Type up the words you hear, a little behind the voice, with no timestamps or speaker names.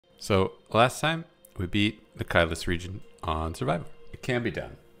So last time we beat the Caelus region on survival. It can be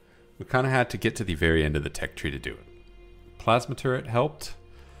done. We kind of had to get to the very end of the tech tree to do it. Plasma turret helped.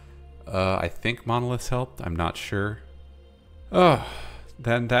 I think monoliths helped. I'm not sure. Oh,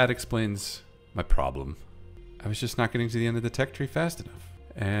 then that explains my problem. I was just not getting to the end of the tech tree fast enough.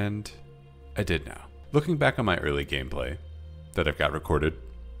 And I did now. Looking back on my early gameplay that I've got recorded,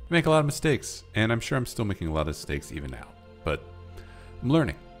 I make a lot of mistakes. And I'm sure I'm still making a lot of mistakes even now. But I'm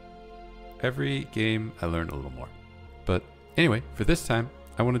learning. Every game I learn a little more. But anyway, for this time,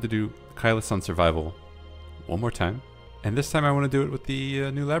 I wanted to do Caelus on survival one more time. And this time I want to do it with the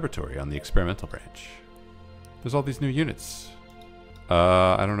new laboratory on the experimental branch. There's all these new units.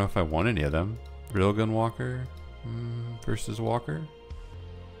 I don't know if I want any of them. Railgun Walker versus Walker.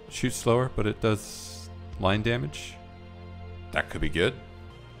 Shoots slower, but it does line damage. That could be good.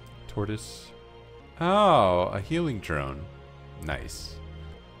 Tortoise. Oh, a healing drone. Nice.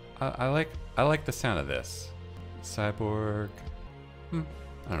 I like the sound of this. Cyborg. I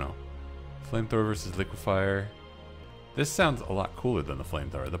don't know. Flamethrower versus liquefier. This sounds a lot cooler than the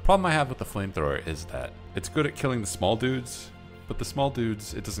flamethrower. The problem I have with the flamethrower is that it's good at killing the small dudes, but the small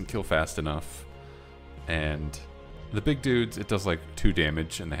dudes, it doesn't kill fast enough. And the big dudes, it does like 2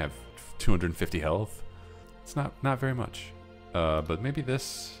 damage and they have 250 health. It's not very much. But maybe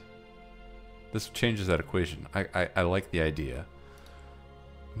this changes that equation. I like the idea.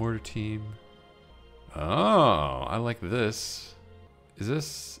 Mortar team. Oh, I like this. Is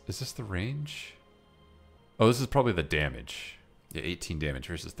this the range? Oh, this is probably the damage. Yeah, 18 damage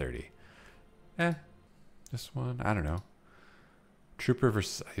versus 30. This one, I don't know. Trooper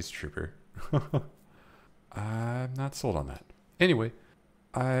versus Ice Trooper. I'm not sold on that. Anyway,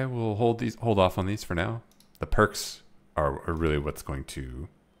 I will hold off on these for now. The perks are really what's going to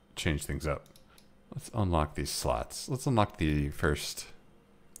change things up. Let's unlock these slots. Let's unlock the first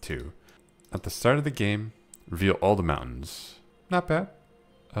 2. At the start of the game, reveal all the mountains. Not bad.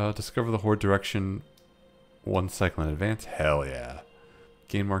 Discover the horde direction 1 cycle in advance. Hell yeah.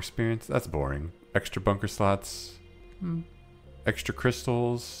 Gain more experience. That's boring. Extra bunker slots. Extra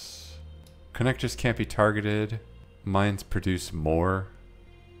crystals. Connectors can't be targeted. Mines produce more.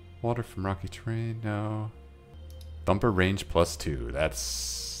 Water from rocky terrain. No. Thumper range +2.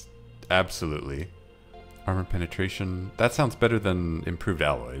 That's absolutely. Armor penetration. That sounds better than improved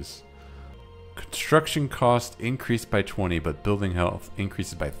alloys. Construction cost increased by 20, but building health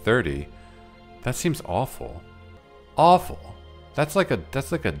increases by 30. That seems awful. Awful. That's like a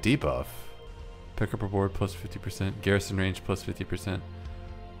debuff. Pickup reward +50%. Garrison range +50%.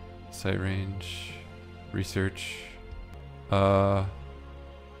 Sight range. Research. I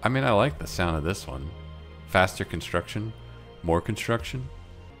mean, I like the sound of this one. Faster construction. More construction.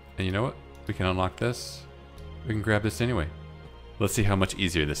 And you know what? We can unlock this. We can grab this anyway. Let's see how much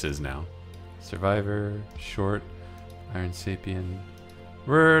easier this is now. Survivor, short, Iron Sapien.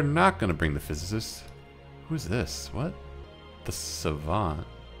 We're not gonna bring the physicist. Who's this? What? The Savant.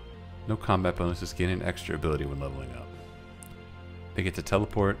 No combat bonuses, gain an extra ability when leveling up. They get to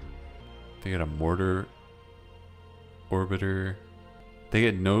teleport. They get a mortar orbiter. They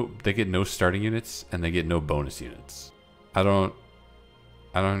get no starting units and they get no bonus units. I don't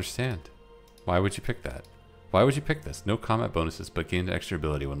understand. Why would you pick that? Why would you pick this? No combat bonuses, but gain an extra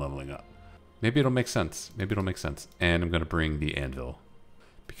ability when leveling up. Maybe it'll make sense. Maybe it'll make sense. And I'm going to bring the anvil.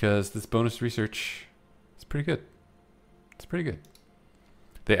 Because this bonus research is pretty good. It's pretty good.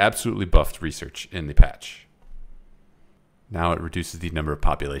 They absolutely buffed research in the patch. Now it reduces the number of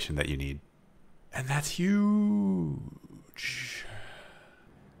population that you need. And that's huge.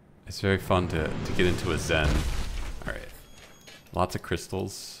 It's very fun to get into a zen. Alright. Lots of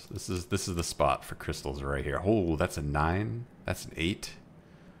crystals. This is the spot for crystals right here. Oh, that's a 9. That's an 8.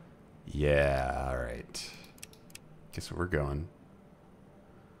 Yeah, alright. Guess where we're going.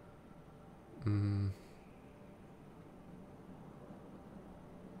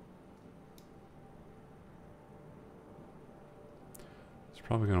 It's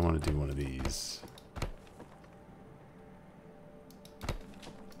probably going to want to do one of these.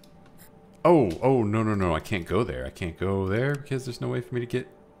 Oh, no, I can't go there. I can't go there because there's no way for me to get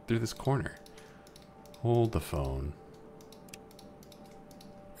through this corner. Hold the phone.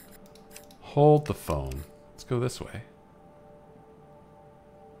 Hold the phone. Let's go this way.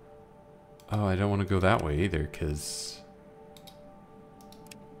 Oh, I don't want to go that way either because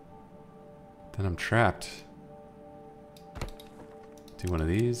then I'm trapped. Do one of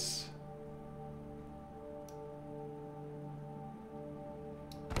these.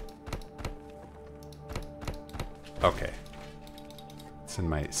 Okay. Send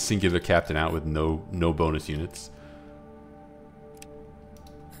my singular captain out with no bonus units.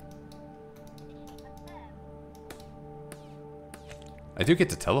 I do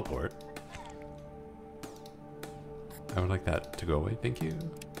get to teleport. I would like that to go away, thank you.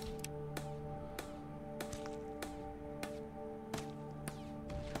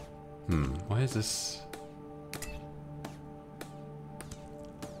 Why is this?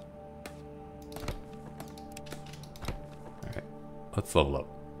 Alright, let's level up.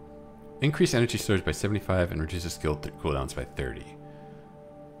 Increase energy storage by 75 and reduces skill cooldowns by 30.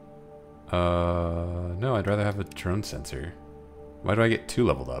 No, I'd rather have a drone sensor. Why do I get 2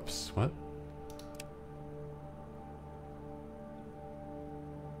 leveled ups? What?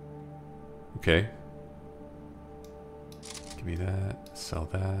 Okay. Give me that. Sell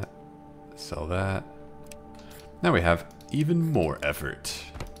that. Sell that. Now we have even more effort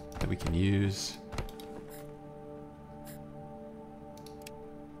that we can use.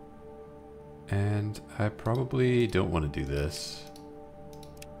 And I probably don't want to do this.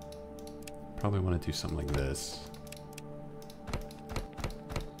 Probably want to do something like this.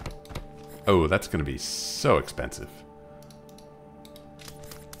 Oh, that's going to be so expensive.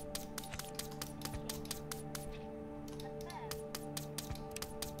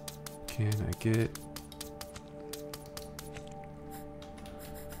 Can I get...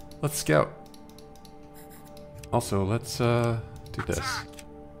 Let's scout. Also, let's do this.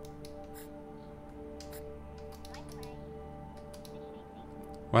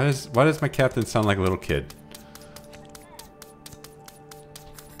 Why does my captain sound like a little kid?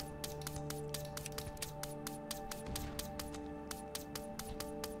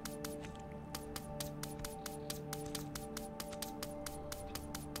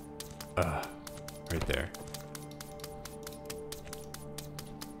 Right there.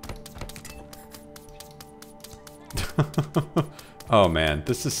 Oh man,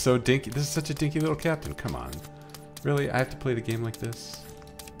 this is so dinky. This is such a dinky little captain. Come on. Really? I have to play the game like this?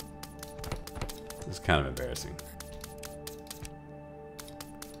 This is kind of embarrassing.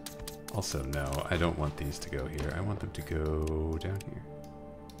 Also, no, I don't want these to go here. I want them to go down here.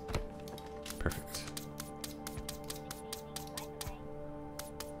 Perfect.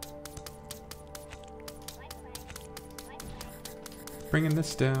 Bringing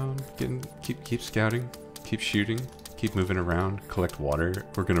this down, keep scouting, keep shooting, keep moving around, collect water.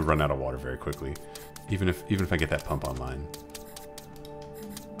 We're gonna run out of water very quickly, even if I get that pump online.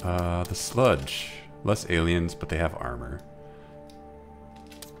 The sludge, less aliens, but they have armor,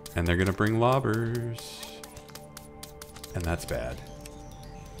 and they're gonna bring lobbers, and that's bad.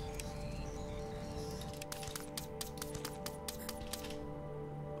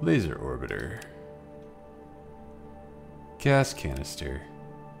 Laser orbiter. Gas canister.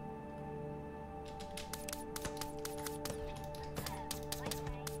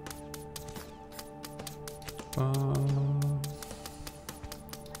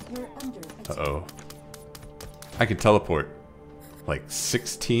 Uh-oh. I can teleport like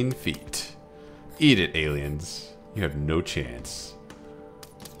 16 feet. Eat it, aliens. You have no chance.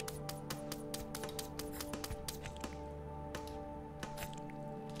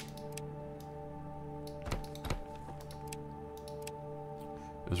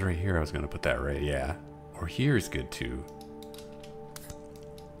 It was right here I was going to put that, right? Yeah. Or here is good too.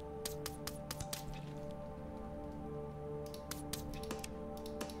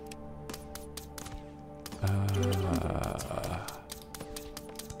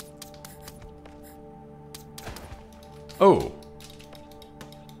 Oh!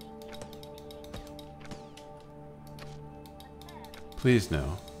 Please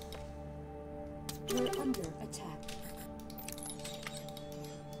no. We're under attack.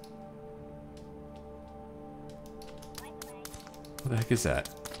 What the heck is that?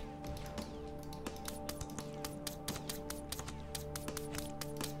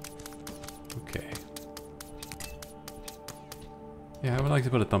 Okay. Yeah, I would like to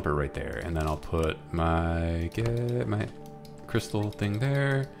put a thumper right there, and then I'll put my crystal thing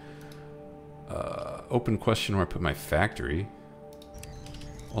there. Open question where I put my factory.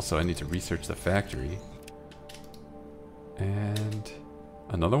 Also, I need to research the factory. And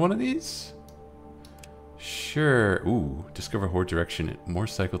another one of these? Sure. Ooh, discover horde direction, more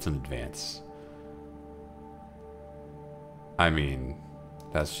cycles in advance. I mean,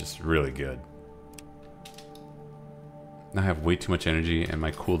 that's just really good. I have way too much energy and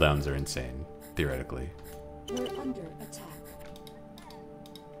my cooldowns are insane, theoretically. We're under attack.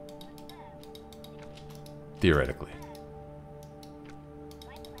 Theoretically.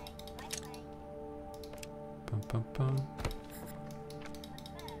 Bum, bum, bum.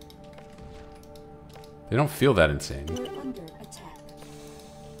 They don't feel that insane. We're under attack.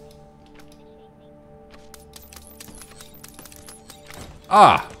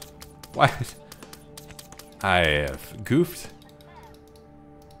 Ah! Why? I have goofed.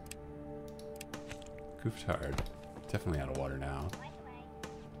 Goofed hard. Definitely out of water now.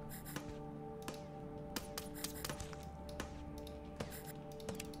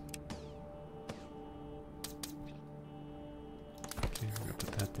 Okay, we're gonna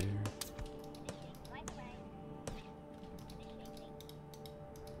put that there.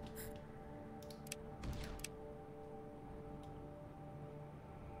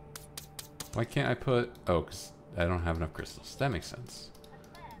 Why can't I put... Oh, because I don't have enough crystals. That makes sense.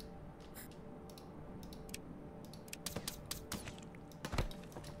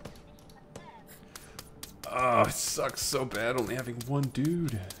 Oh, it sucks so bad only having one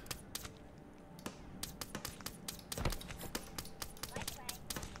dude.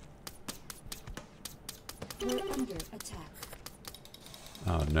 We're under attack.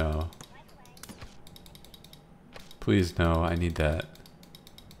 Oh no. Please no, I need that.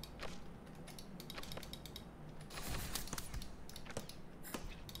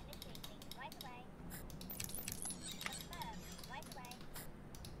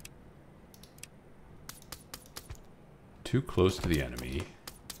 Too close to the enemy.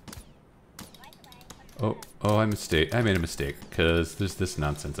 Oh, I made a mistake because there's this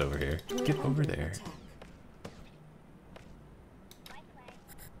nonsense over here. Get over there.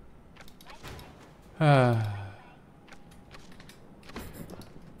 Ah.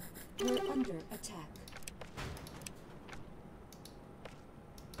 We're under attack.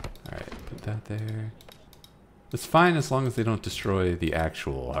 Alright, put that there. It's fine as long as they don't destroy the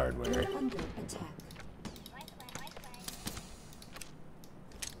actual hardware. We're under attack.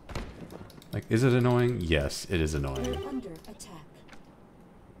 Like, is it annoying? Yes, it is annoying. We're under attack.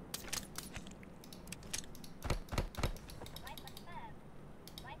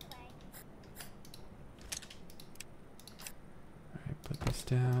 Alright, put this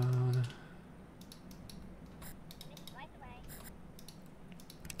down.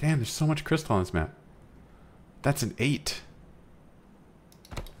 Damn, there's so much crystal on this map. That's an 8.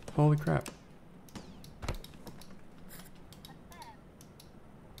 Holy crap.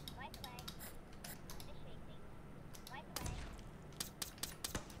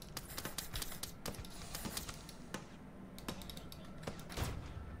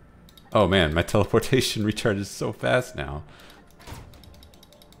 Oh man, my teleportation recharges so fast now.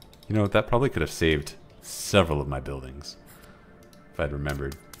 You know, that probably could have saved several of my buildings if I'd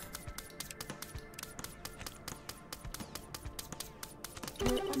remembered.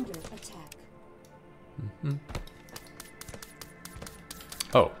 We're under attack. Mm-hmm.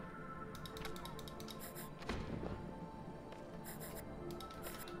 Oh.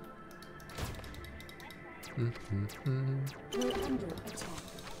 Mm-hmm. We're under attack.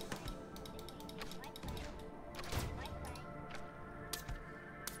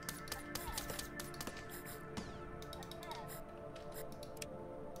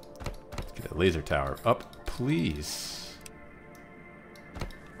 Get a laser tower up, please.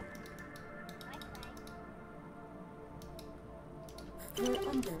 We're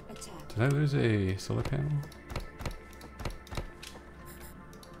under attack. Did I lose a solar panel?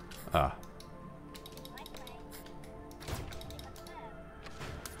 Ah.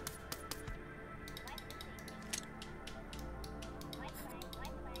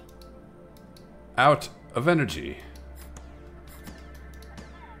 Out of energy.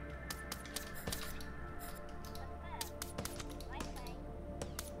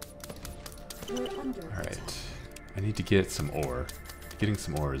 We're under All right. attack. I need to get some ore. Getting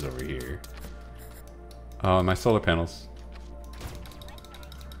some ore is over here. My solar panels.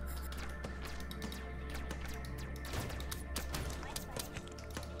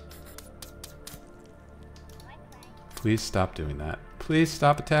 Please stop doing that. Please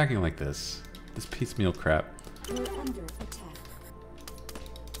stop attacking like this. This piecemeal crap. We're under attack.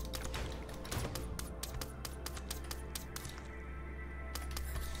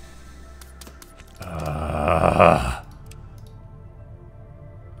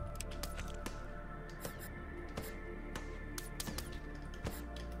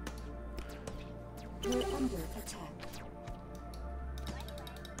 We're under attack.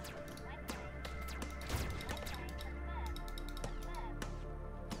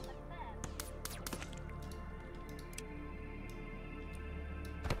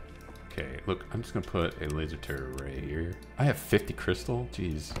 Okay, look, I'm just gonna put a laser turret array here. I have 50 crystal?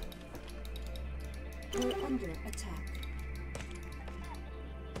 Jeez. We're under attack.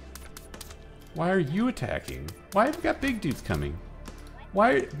 Why are you attacking? Why have you got big dudes coming?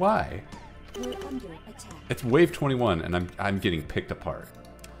 Why? We're under attack. It's wave 21 and I'm getting picked apart.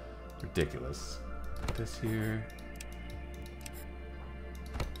 Ridiculous. Put this here.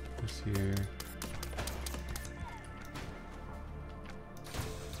 Put this here.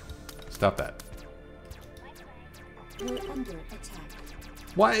 Stop that. We're under attack.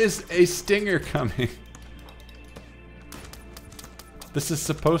 Why is a stinger coming? This is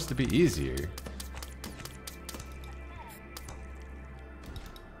supposed to be easier.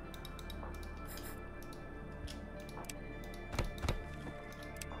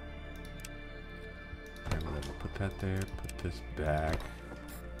 And we'll put that there, put this back.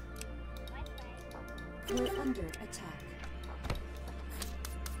 We're under attack.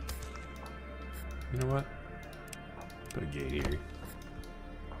 You know what? Put a gate here.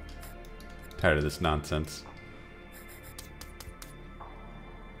 Tired of this nonsense.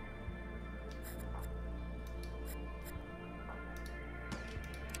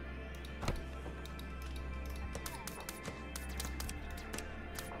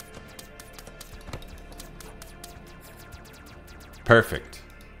 Perfect.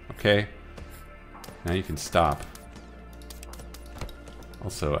 Okay. Now you can stop.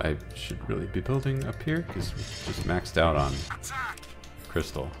 Also, I should really be building up here because we just maxed out on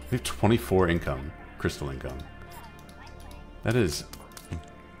crystal. We have 24 income, crystal income. That is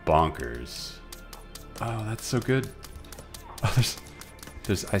bonkers. Oh, that's so good. Oh,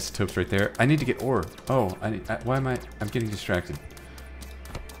 there's isotopes right there. I need to get ore. Oh, why am I'm getting distracted.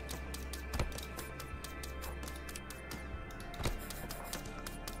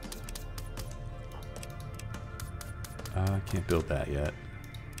 I can't build that yet.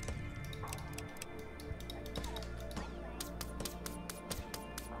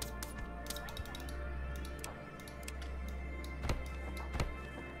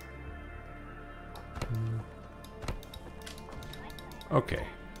 Okay.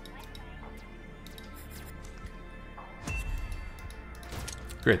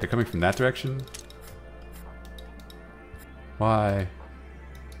 Great, they're coming from that direction? Why?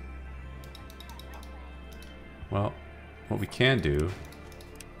 Well, what we can do,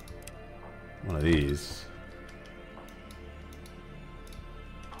 one of these.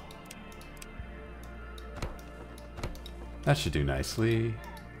 That should do nicely.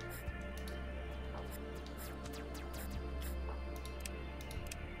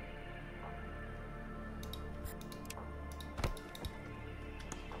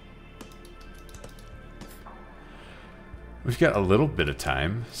 We've got a little bit of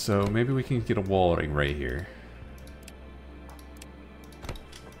time, so maybe we can get a wall ring right here.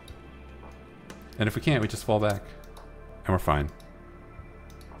 And if we can't, we just fall back. And we're fine.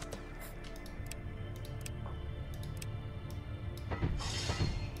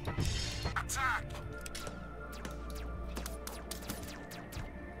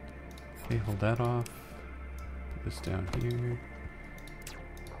 Okay, hold that off. Put this down here.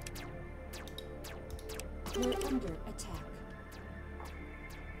 We're under attack.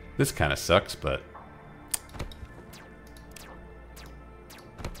 This kind of sucks, but...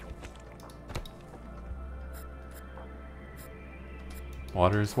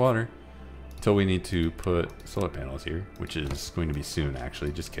 water is water. Until we need to put solar panels here, which is going to be soon,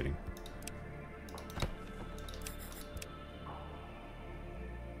 actually. Just kidding.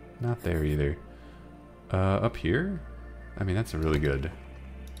 Not there either. Up here? I mean, that's a really good...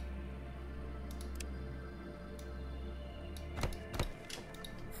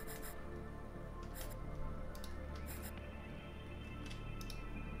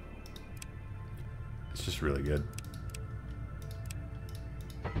 it's just really good.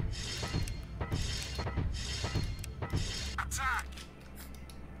 Attack!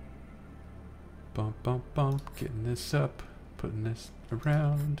 Bump, bump, bump. Getting this up. Putting this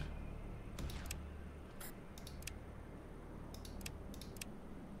around.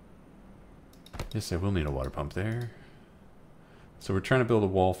 Yes, I will need a water pump there. So we're trying to build a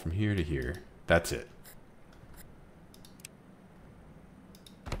wall from here to here. That's it.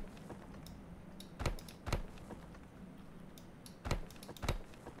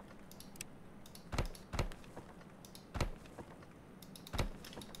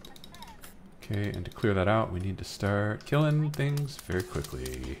 Okay, and to clear that out, we need to start killing things very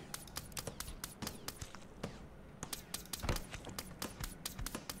quickly.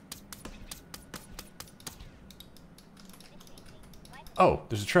 Oh,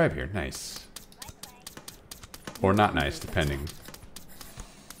 there's a tribe here. Nice. Or not nice, depending.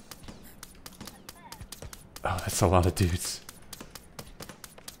 Oh, that's a lot of dudes.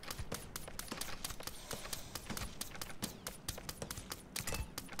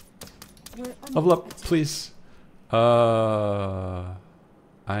 Level up, please. I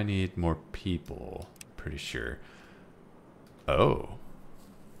need more people. Pretty sure. Oh.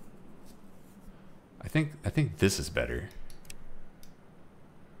 I think this is better.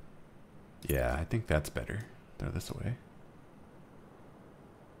 Yeah, I think that's better. Throw this away.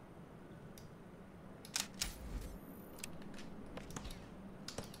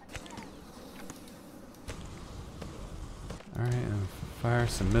 Fire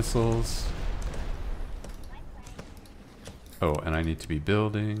some missiles. Oh, and I need to be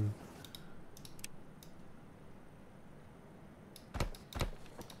building.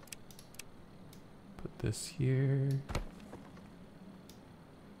 Put this here.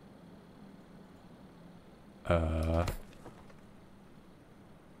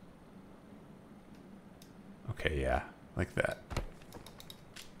 Okay, yeah, like that.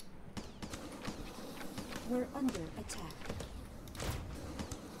 We're under attack.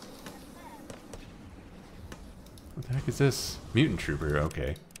 What the heck is this? Mutant Trooper,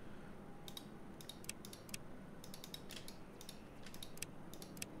 okay.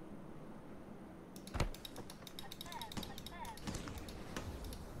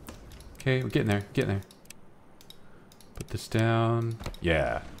 Okay, we're getting there, getting there. Put this down.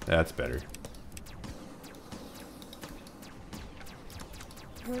 Yeah, that's better.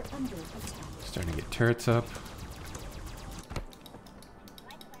 We're under attack. Starting to get turrets up.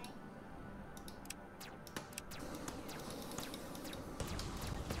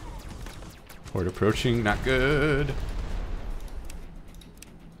 Horde approaching, not good.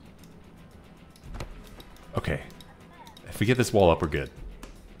 Okay. If we get this wall up, we're good.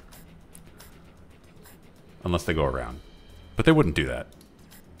 Unless they go around. But they wouldn't do that.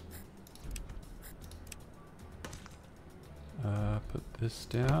 Put this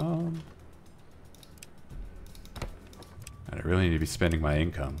down. And I really need to be spending my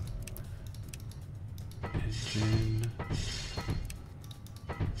income. Engine.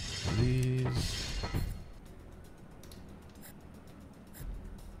 These.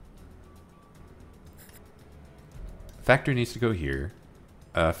 Factory needs to go here.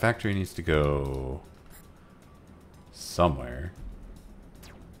 Factory needs to go somewhere.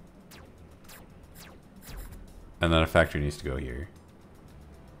 And then a factory needs to go here.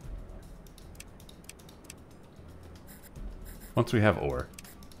 Once we have ore.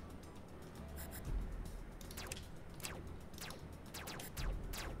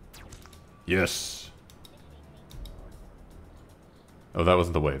 Yes. Oh, that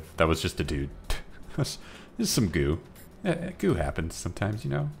wasn't the wave. That was just a dude. This is some goo. Yeah, goo happens sometimes, you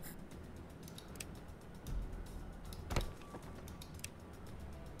know.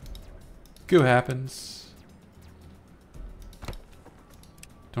 Goo happens.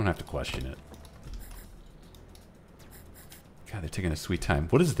 Don't have to question it. God, they're taking a sweet time.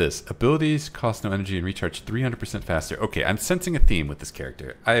 What is this? Abilities cost no energy and recharge 300% faster. Okay, I'm sensing a theme with this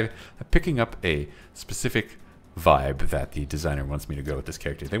character. I'm picking up a specific vibe that the designer wants me to go with this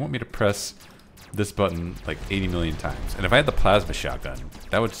character. They want me to press this button like 80 million times. And if I had the plasma shotgun,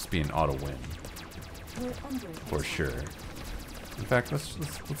 that would just be an auto win. For sure. In fact, let's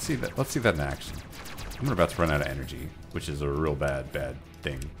see that. Let's see that in action. I'm about to run out of energy, which is a real bad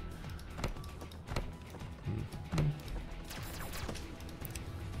thing.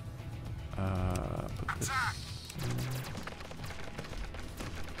 Put this in.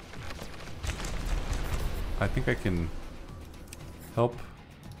 I think I can help.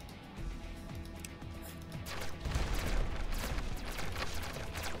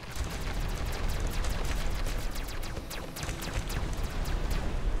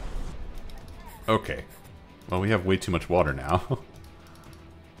 Okay. Well, we have way too much water now. Put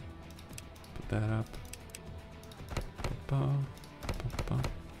that up. Ba-bum, ba-bum,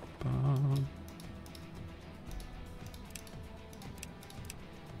 ba-bum.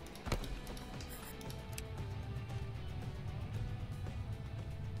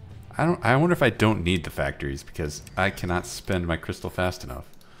 I wonder if I don't need the factories because I cannot spend my crystal fast enough.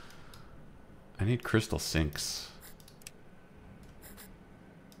 I need crystal sinks.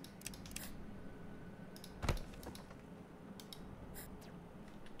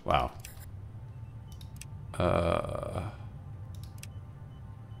 Wow.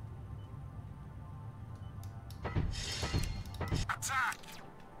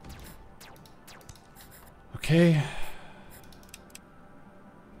 Okay.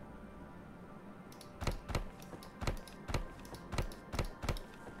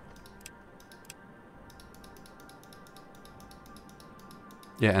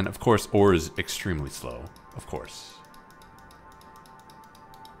 Yeah, and of course, ore is extremely slow. Of course.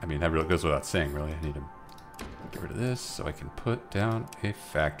 I mean, that really goes without saying, really. I need to get rid of this so I can put down a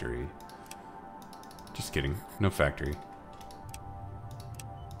factory. Just kidding. No factory.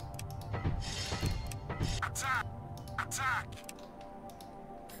 Attack! Attack!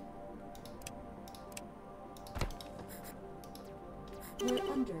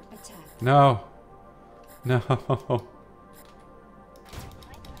 We're under attack. No. No.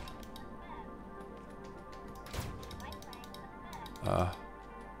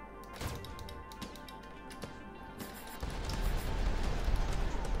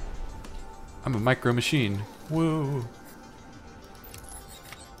 I'm a micro machine. Whoa.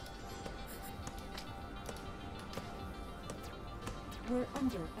 We're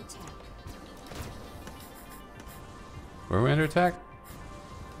under attack. Were we under attack?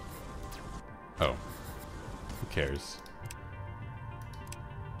 Oh. Who cares?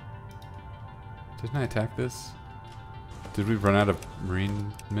 Didn't I attack this? Did we run out of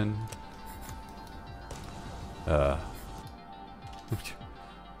marine men?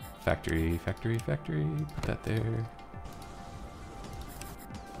 Factory, factory, factory. Put that there.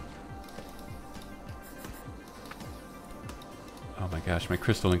 Oh my gosh, my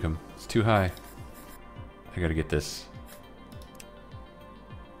crystal income is too high. I gotta get this.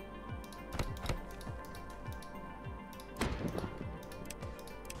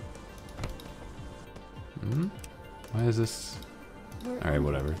 Why is this? Alright,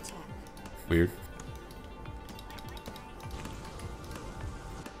 whatever. Weird.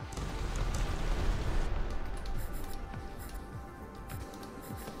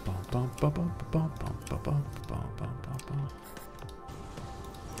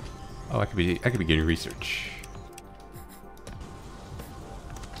 Oh, I could be getting research.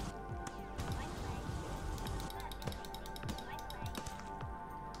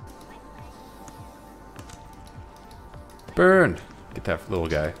 Burn! Get that little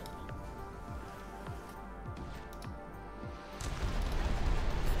guy.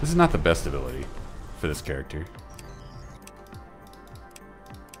 This is not the best ability for this character.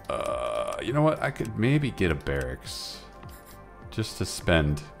 You know what? I could maybe get a barracks. Just to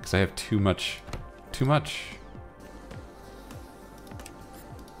spend. Because I have too much. Too much.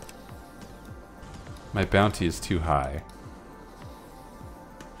 My bounty is too high.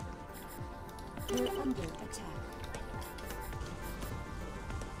 We're under attack.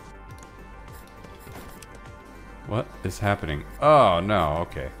 What is happening? Oh, no.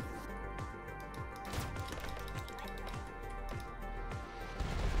 Okay.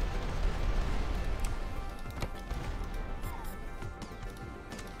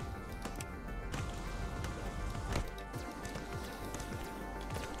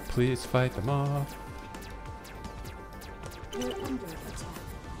 Please fight them off. We're under attack.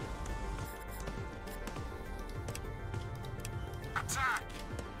 Attack!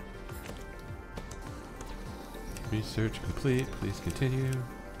 Research complete. Please continue.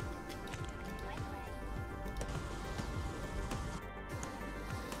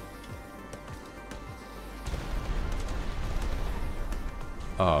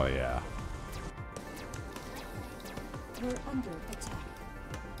 Oh, yeah. We're under attack.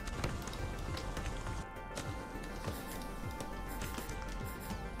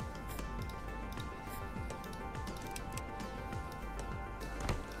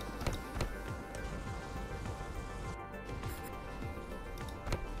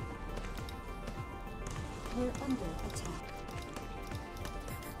 We're under attack.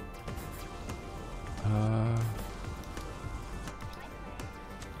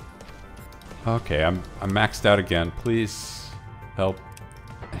 Okay, I'm maxed out again. Please help.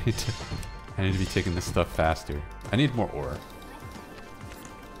 I need to be taking this stuff faster. I need more ore.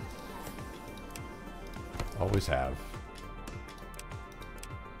 Always have.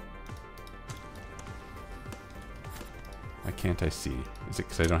 Why can't I see? Is it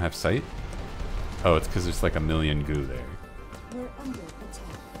because I don't have sight? Oh, it's because there's like a million goo there. We're under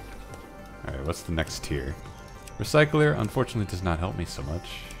attack. Alright, what's the next tier? Recycler, unfortunately, does not help me so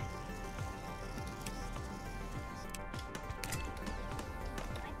much.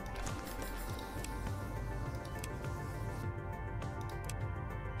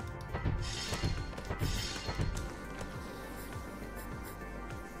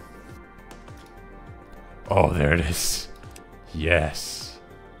 Oh, there it is. Yes.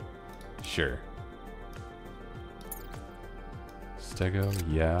 Sure. Stego,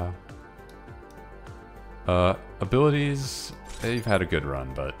 yeah. Abilities, they've had a good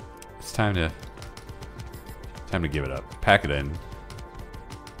run, but it's time to give it up. Pack it in.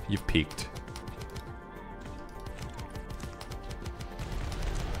 You've peaked.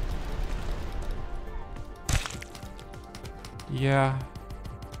 Yeah.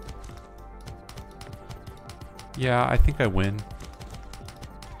 Yeah, I think I win.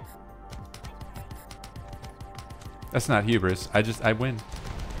 That's not hubris. I win.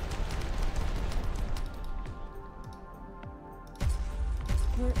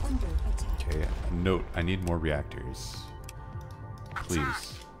 We're under attack. Okay, note, I need more reactors.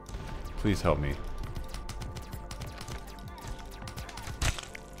 Please. Please help me.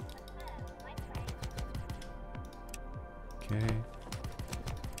 Okay.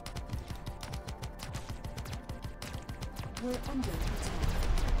 We're under attack.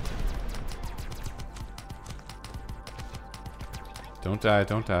 Don't die,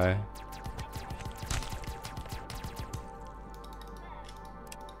 don't die.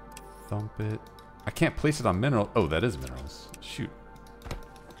 Thump it. I can't place it on mineral. Oh, that is minerals. Shoot.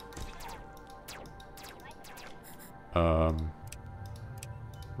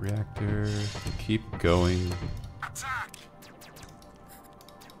 Reactor. Keep going. Attack!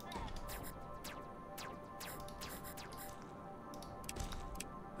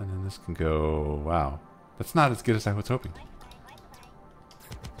 And then this can go. Wow. That's not as good as I was hoping.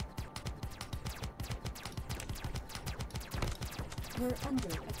 We're under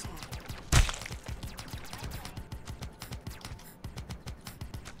attack.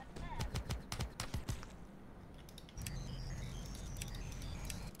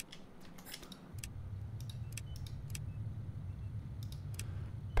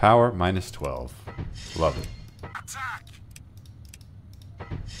 Power minus 12. Love it. Attack!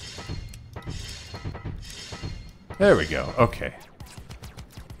 There we go. Okay.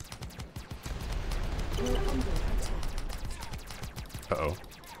 We're under attack. Uh-oh.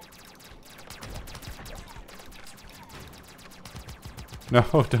 No,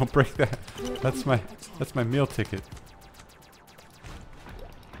 don't break that. That's my meal ticket.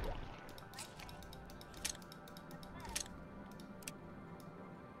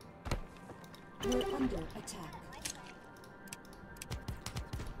 We're under attack.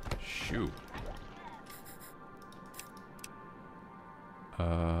 Shoot.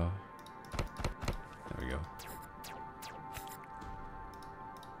 There we go.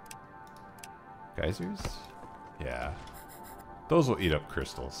 Geysers? Yeah. Those will eat up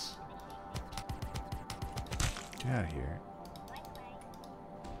crystals. Get out of here.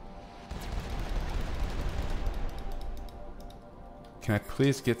 Can I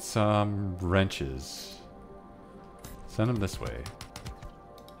please get some wrenches? Send them this way.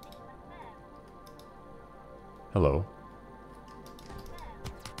 Hello.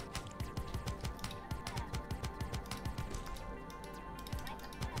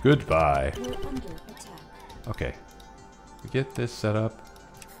 Goodbye. We're under attack. Okay. We get this set up.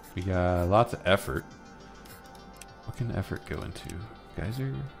 We got lots of effort. What can effort go into?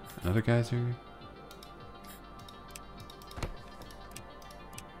 Geyser? Another geyser?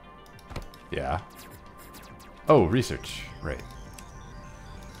 Yeah. Oh, research. Right.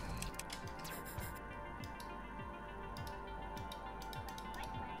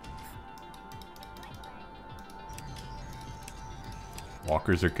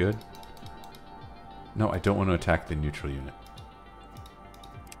 Walkers are good. No, I don't want to attack the neutral unit.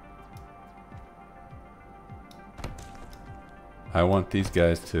 I want these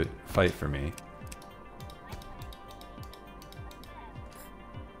guys to fight for me.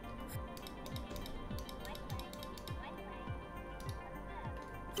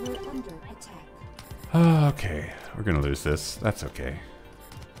 We're under attack. Okay, we're gonna lose this. That's okay.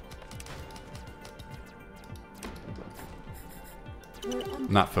 We're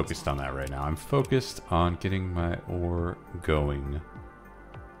under Not focused on that right now. I'm focused on getting my ore going.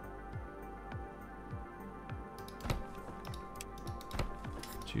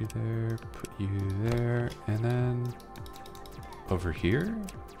 Put you there, put you there, and then over here?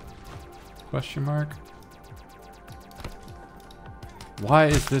 Question mark? Why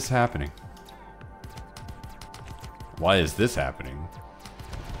is this happening? Why is this happening?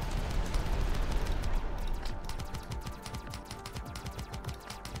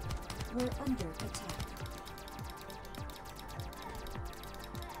 We're under attack.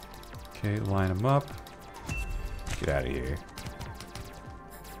 Okay, line them up. Get out of here.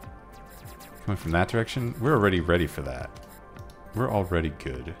 Coming from that direction? We're already ready for that. We're already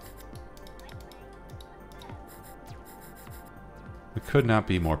good. We could not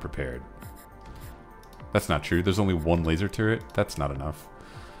be more prepared. That's not true. There's only one laser turret. That's not enough.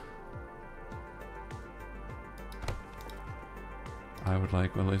 I would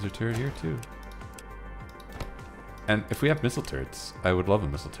like a laser turret here too. And if we have missile turrets, I would love a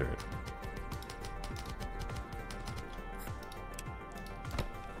missile turret.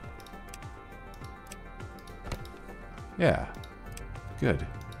 Yeah. Good.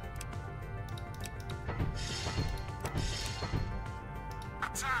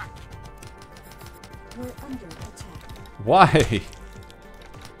 Attack! We're under attack. Why?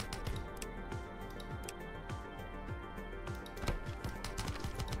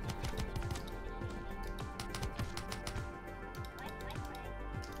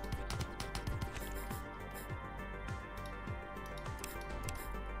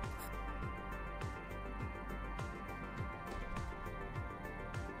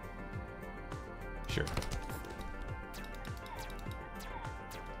 Sure.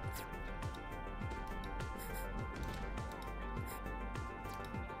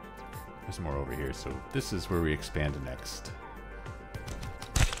 There's more over here, so this is where we expand next.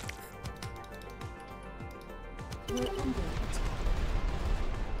 We're under attack.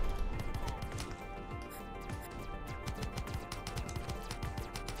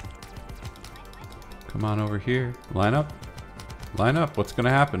 Come on over here. Line up. Line up. What's gonna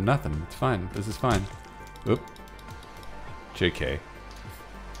happen? Nothing. It's fine. This is fine. Oop. JK.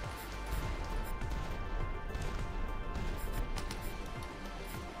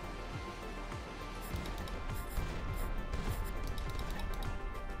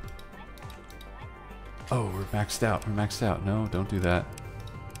 Oh, we're maxed out. We're maxed out. No, don't do that.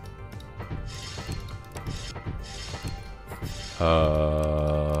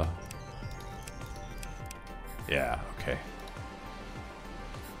 Yeah, okay.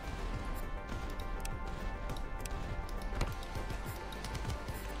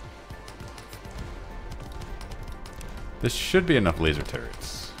 This should be enough laser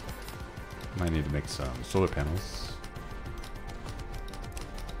turrets. Might need to make some solar panels.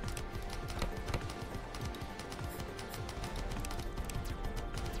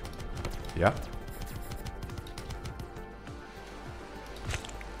 Yeah.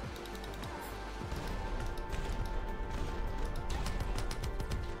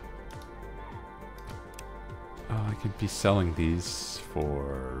 Oh, I could be selling these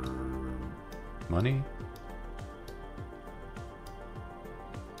for money.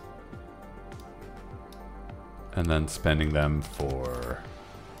 And then spending them for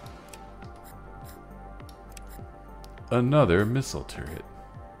another missile turret.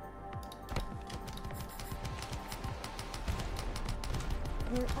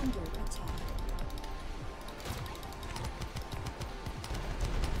 We're under attack.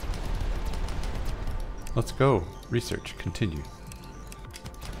 Let's go. Research. Continue.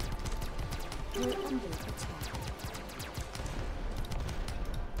 We're under attack.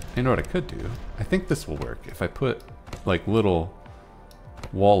 You know what I could do? I think this will work. If I put like little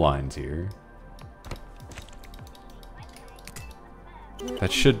wall lines here.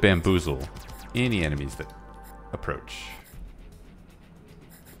 That should bamboozle any enemies that approach.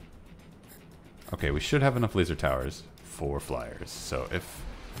 Okay, we should have enough laser towers for flyers. So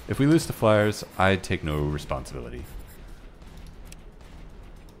if we lose the flyers, I'd take no responsibility.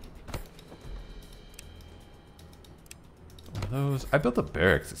 Those I built a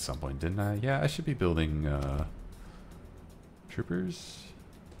barracks at some point, didn't I? Yeah, I should be building troopers.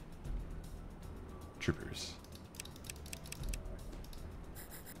 Troopers.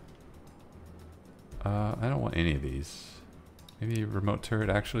 I don't want any of these. Maybe a remote turret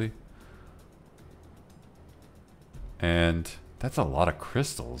actually. And that's a lot of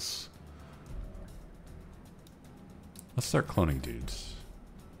crystals. Let's start cloning dudes.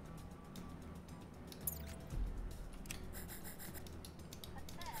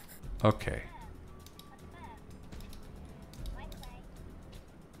 Okay.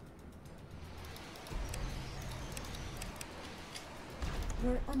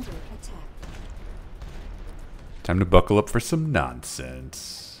 We're under attack. Time to buckle up for some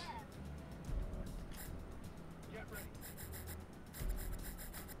nonsense.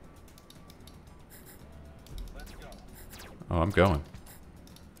 Oh, I'm going.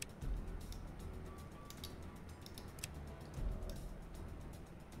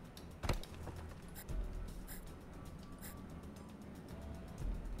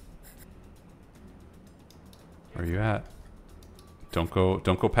 Where are you at? Don't go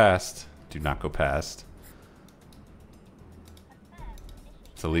past. Do not go past.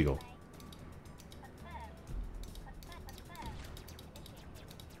 It's illegal.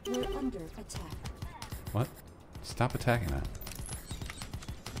 We're under attack. What? Stop attacking that.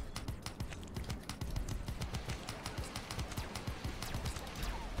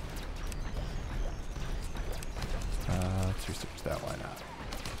 Let's research that. Why not?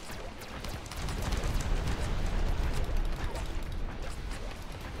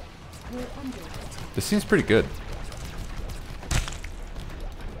 We're under attack. This seems pretty good.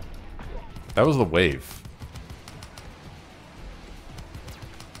 That was the wave.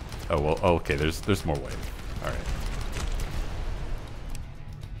 Oh well. Oh, okay. There's more wave. All right.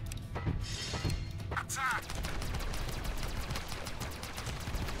 Attack!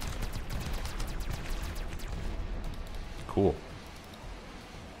 Cool.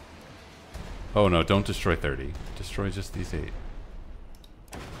 Oh no! Don't destroy 30. Destroy just these 8.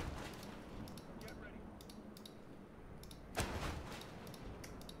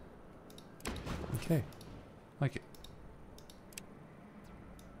 Okay. Like it.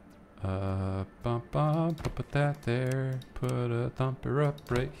 Bump bump, put that there. Put a thumper up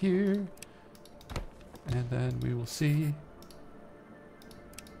right here. And then we will see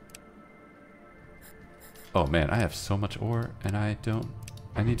Oh man, I have so much ore and I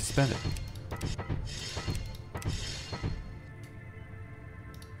need to spend it.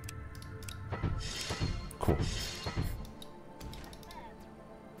 Cool.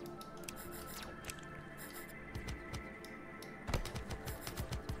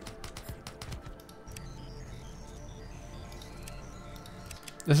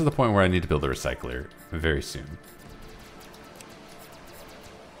 This is the point where I need to build a recycler very soon.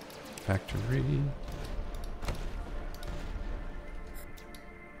 Factory.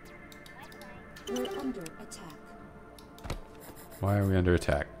 We're under attack. Why are we under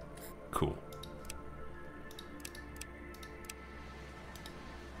attack? Cool.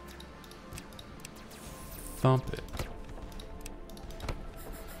 Thump it.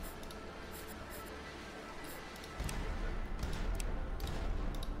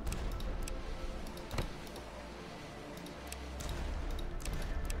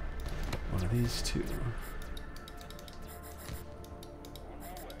 One of these two.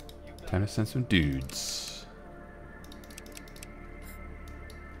 Time to send some dudes.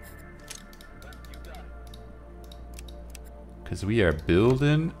 Because we are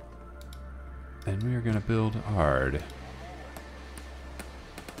building, and we are going to build hard.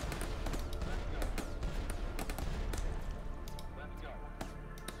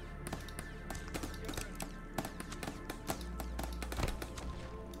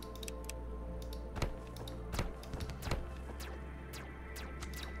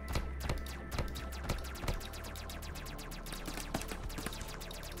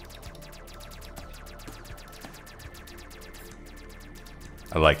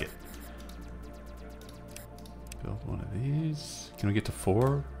 I like it. Build one of these. Can we get to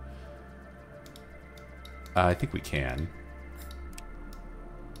 4? I think we can.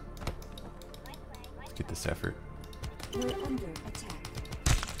 Let's get this effort. We're under attack.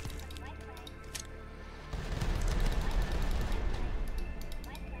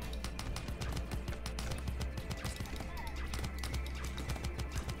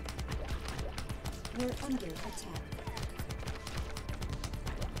 We're under attack.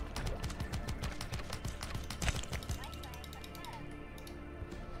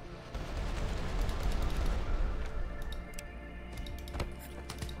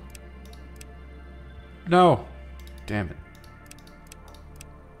 No! Damn it.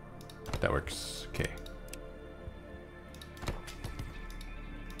 That works. Okay.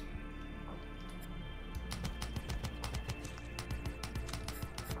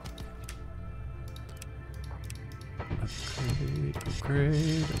 Upgrade,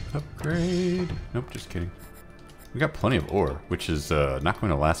 upgrade, upgrade. Nope, just kidding. We got plenty of ore, which is not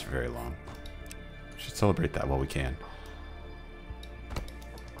going to last very long. We should celebrate that while we can.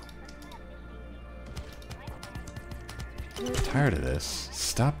 Tired of this.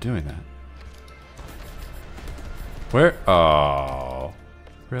 Stop doing that. Where? Oh.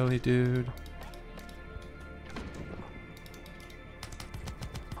 Really, dude?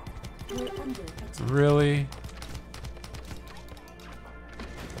 We're under attack. Really?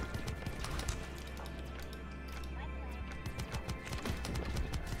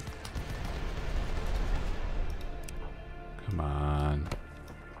 Come on.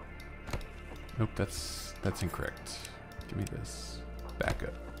 Nope, that's incorrect. Give me this. Back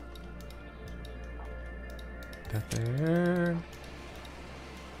up. That there.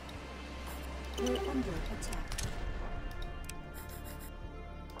 We're under attack.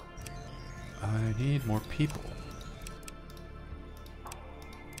 I need more people.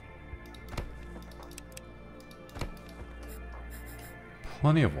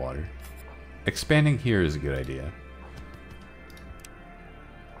 Plenty of water. Expanding here is a good idea.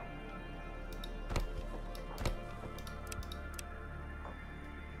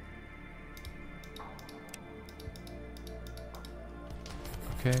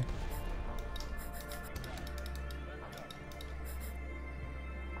 Okay.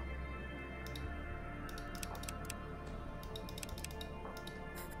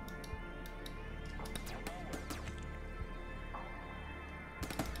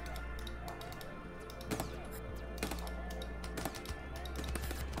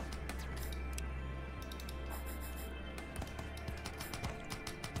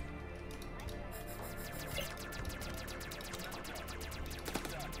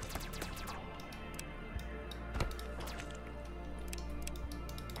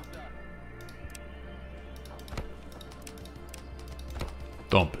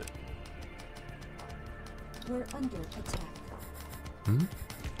 Dump it. We're under attack. Hmm?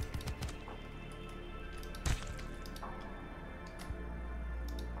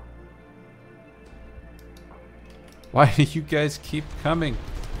 Why do you guys keep coming?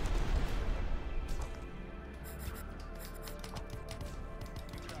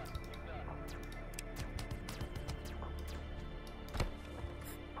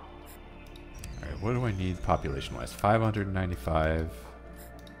 what do I need population-wise? 595.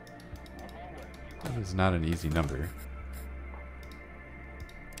 That is not an easy number.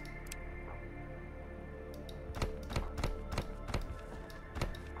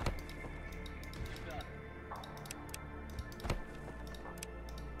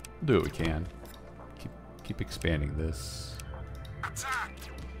 We'll do what we can. Keep expanding this. Attack!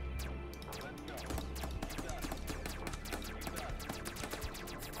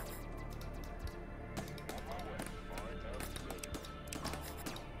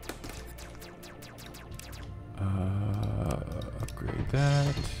 Upgrade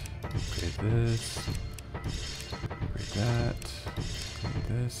that. Upgrade this. Upgrade that. Upgrade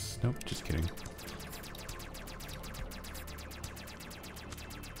this. Nope, just kidding.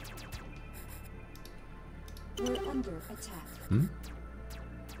 We're under attack. Hmm?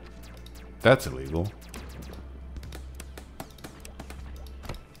 That's illegal.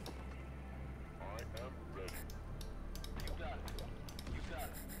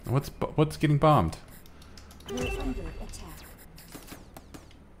 What's getting bombed? We're under attack.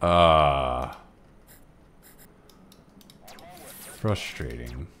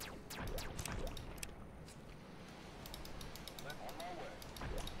 Frustrating.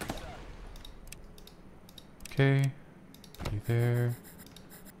 Okay, put you there.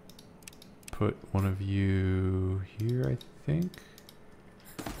 Put one of you here, I think.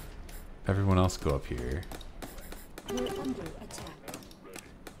 Everyone else go up here. We're under attack.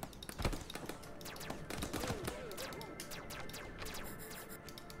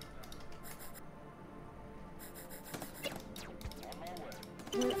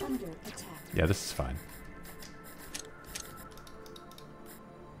 We're under attack. Yeah, this is fine.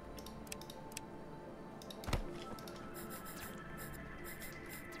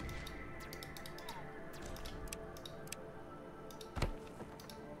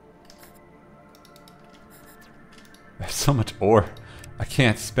 There's so much ore. I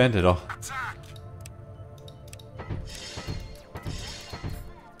can't spend it all. Attack!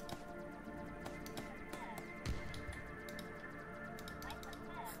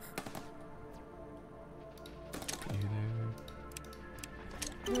 You there.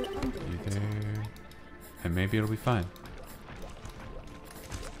 We're under You attack. there. And maybe it'll be fine.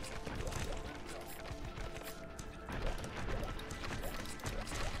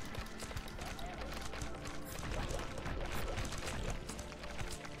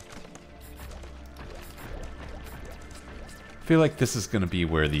 I feel like this is going to be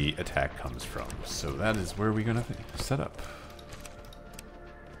where the attack comes from, so that is where we're going to set up.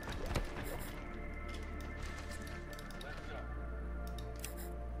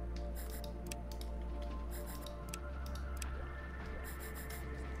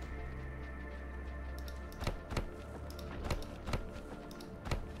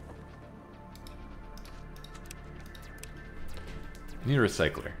 Need a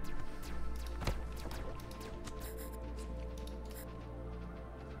recycler.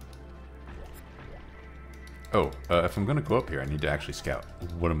 Oh, if I'm gonna go up here, I need to actually scout.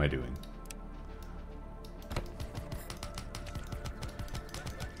 What am I doing?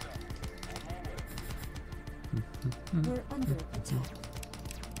 We're under attack.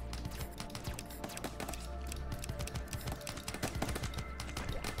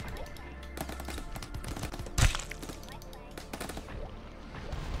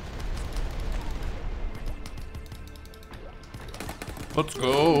 Let's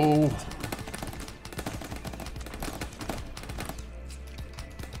go!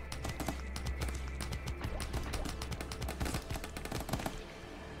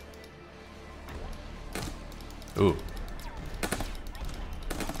 Ooh.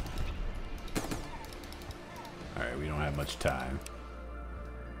 Alright, we don't have much time.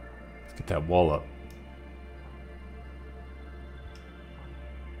 Let's get that wall up.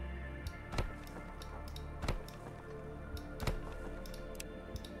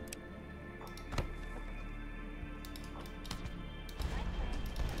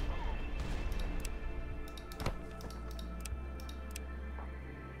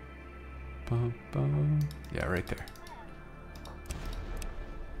 Bum, bum. Yeah, right there.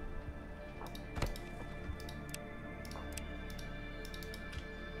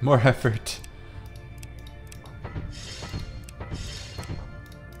 More effort.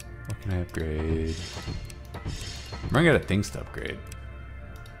 What can I upgrade? I'm running out of things to upgrade.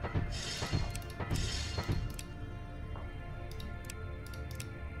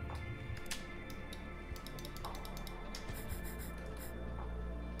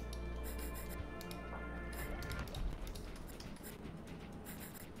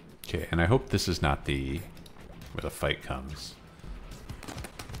 Okay, and I hope this is not the where the fight comes.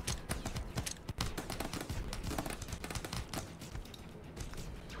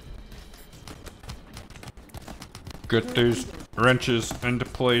 Get these wrenches into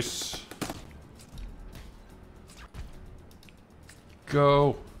place.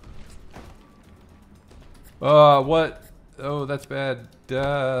 Go. What? Oh, that's bad.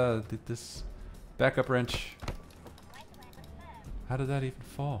 Did this backup wrench. How did that even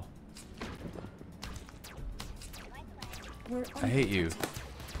fall? I hate you.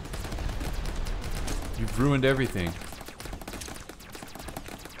 You've ruined everything.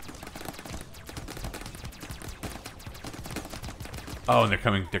 Oh, and they're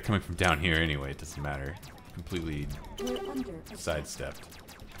coming from down here anyway, it doesn't matter. Completely sidestepped.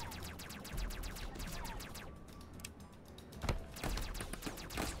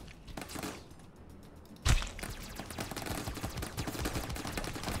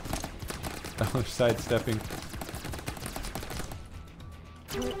 Oh, they're sidestepping.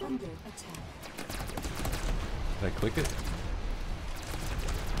 We're under attack. Did I click it?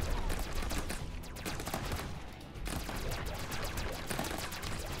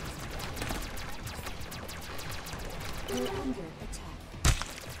 We're under attack.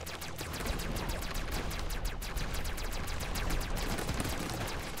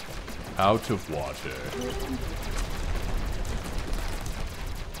 Out of water. We're under attack.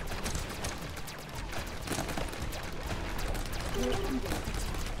 We're under attack.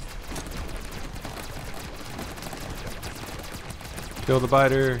 Kill the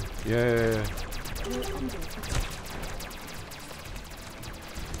biter. Yeah. We're under attack.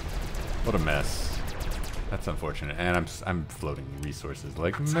 What a mess. That's unfortunate. And I'm floating resources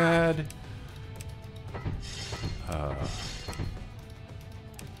like mad.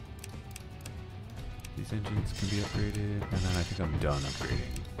 These engines can be upgraded, and then I think I'm done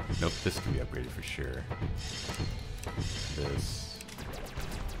upgrading. Nope, this can be upgraded for sure. This.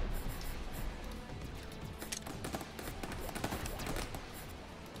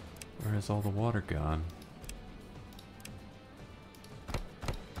 Where has all the water gone?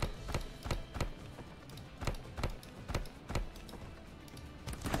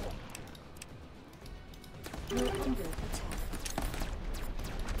 We're under attack.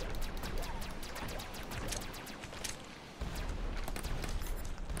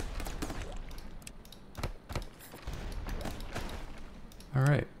 All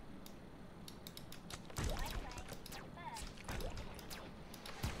right.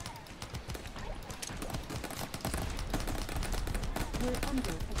 We're under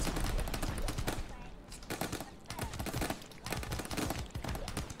attack.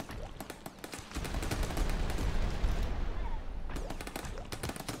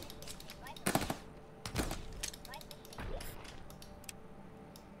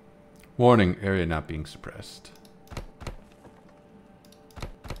 Warning, area not being suppressed.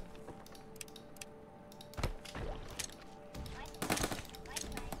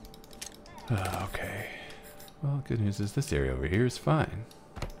 Okay. Well, good news is this area over here is fine.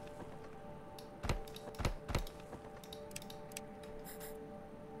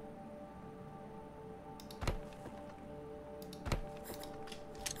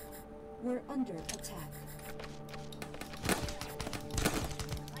 We're under attack.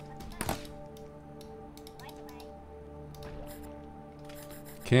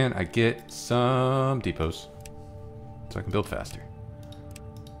 Can I get some depots so I can build faster?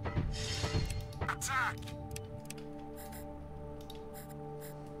 Attack!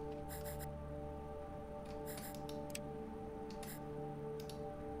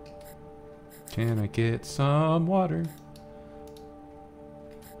 Can I get some water?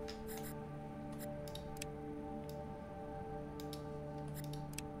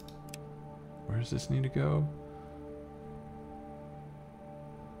 Where does this need to go?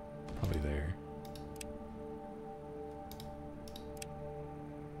 Probably there.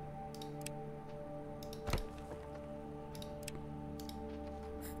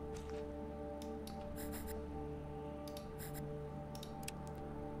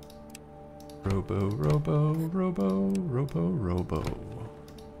 Robo.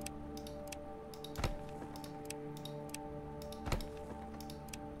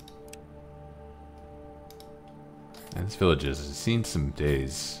 And this village has seen some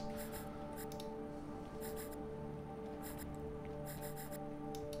days.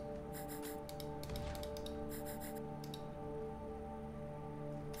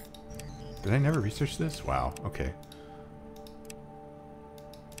 Did I never research this? Wow, okay.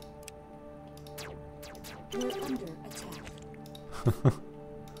 We're under attack.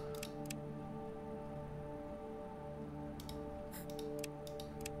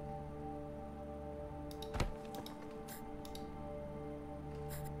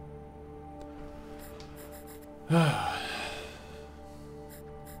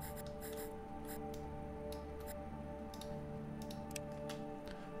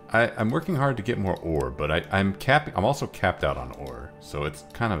 I'm working hard to get more ore, but I'm also capped out on ore, so it's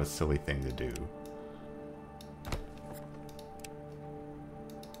kind of a silly thing to do.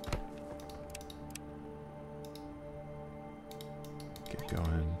 Get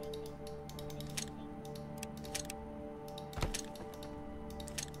going.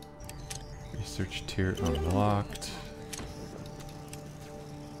 Research tier unlocked.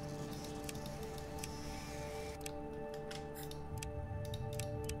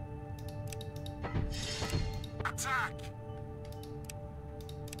 Attack!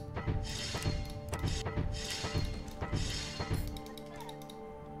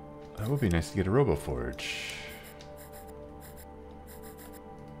 That would be nice to get a RoboForge.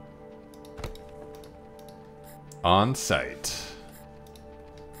 On site.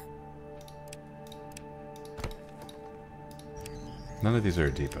 None of these are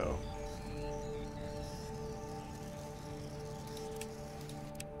a depot.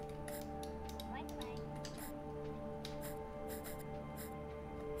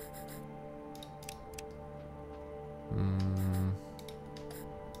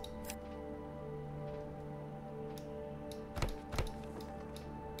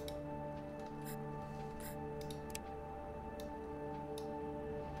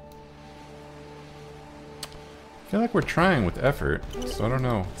 I feel like we're trying with effort, so I don't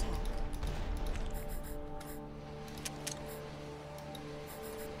know.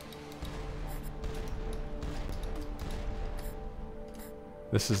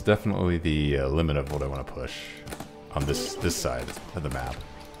 This is definitely the limit of what I want to push on this side of the map.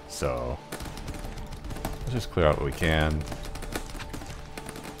 So let's just clear out what we can.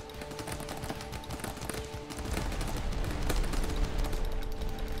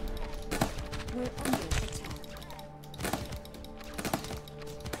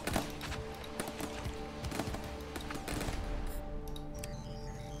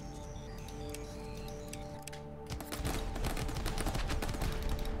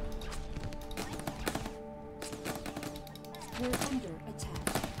 We're under attack.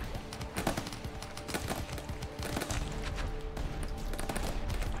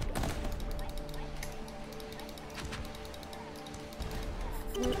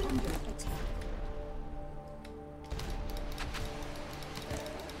 We're under attack. We're under attack.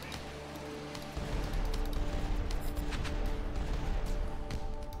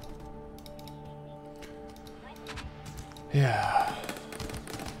 Yeah.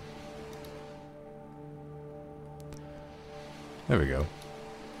 There we go.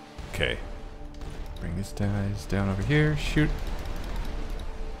 Okay. Bring these guys down over here. Shoot.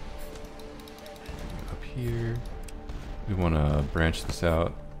 Up here. We want to branch this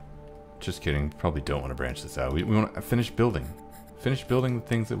out. Just kidding. Probably don't want to branch this out. We want to finish building. Finish building the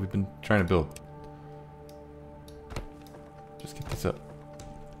things that we've been trying to build. Just get this up.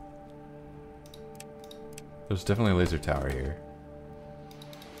 There's definitely a laser tower here.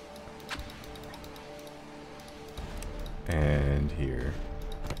 And here.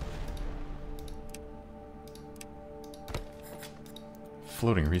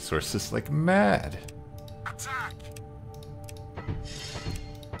 Floating resources like mad. Attack!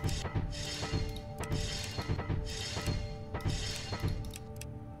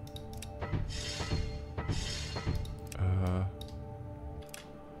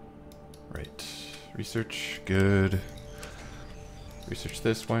 Right. Research, good. Research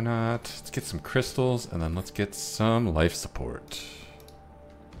this, why not? Let's get some crystals, and then let's get some life support.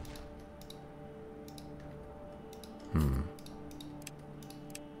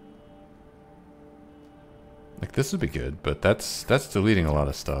 Like, this would be good, but that's deleting a lot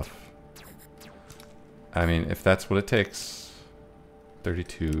of stuff. I mean, if that's what it takes.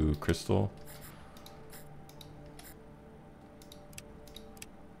 32 crystal.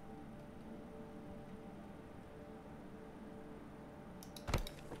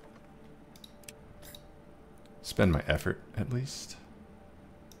 Spend my effort, at least.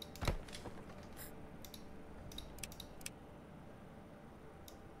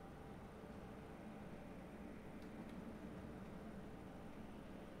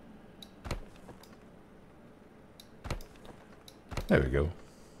 There we go.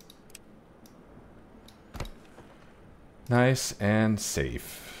 Nice and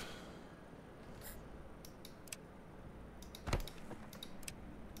safe.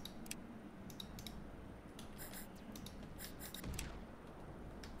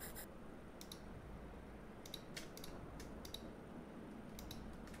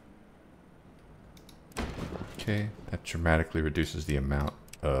 Okay, that dramatically reduces the amount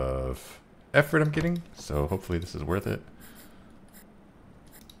of effort I'm getting, so hopefully this is worth it.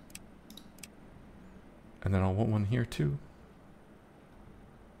 And then I'll want one here too.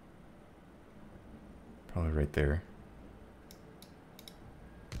 Probably right there.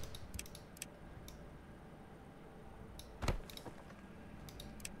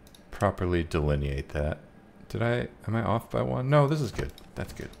 Properly delineate that. Am I off by one? No, this is good.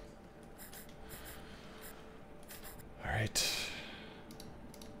 That's good. All right.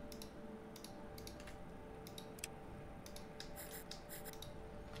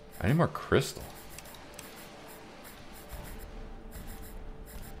 I need more crystal.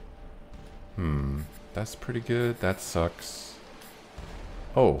 That's pretty good. That sucks.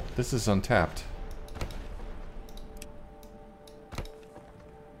 Oh, this is untapped.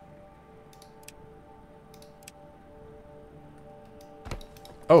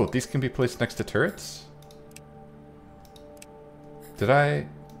 Oh, these can be placed next to turrets? Did I?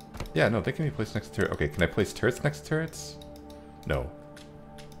 Yeah, no, they can be placed next to turrets. Okay, can I place turrets next to turrets? No.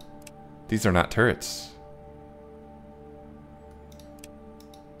 These are not turrets.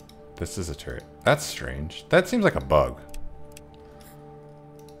 This is a turret. That's strange. That seems like a bug.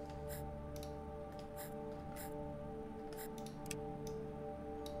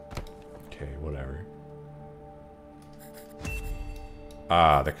 Okay, whatever.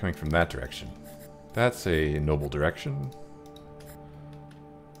 Ah, they're coming from that direction. That's a noble direction.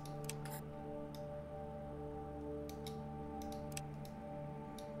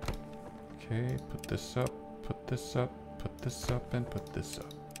 Okay, put this up, put this up, put this up, and put this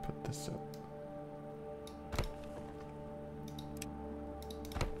up. Put this up.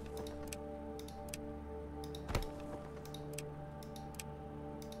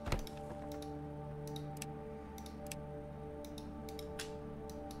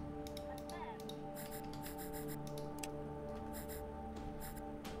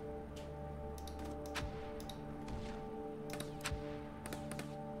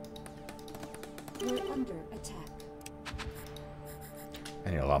 We're under attack. I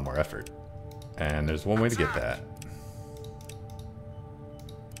need a lot more effort. And there's one way to get that.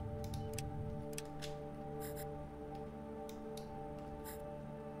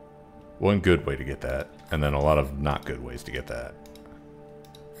 One good way to get that, and then a lot of not good ways to get that.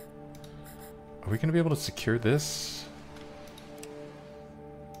 Are we going to be able to secure this?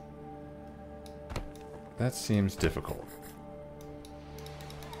 That seems difficult.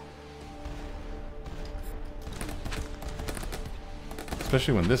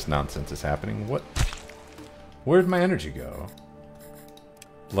 Especially when this nonsense is happening. What? Where'd my energy go?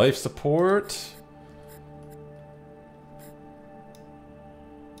 Life support?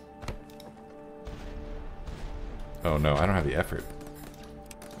 Oh no, I don't have the effort.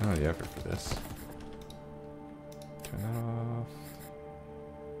 I don't have the effort for this. Turn that off.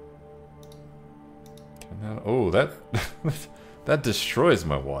 Turn that. Oh, that that destroys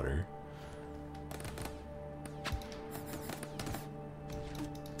my water.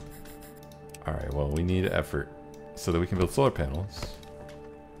 All right. Well, we need effort so that we can build solar panels.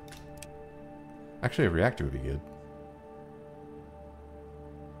 Actually, a reactor would be good.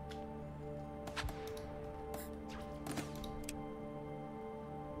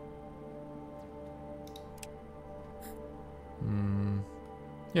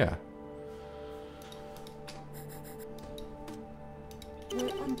 Yeah.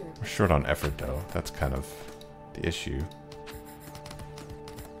 We're short on effort, though. That's kind of the issue.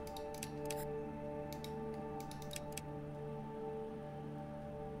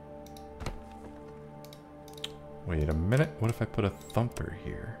 Wait a minute. What if I put a thumper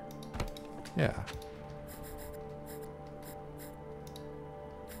here? Yeah.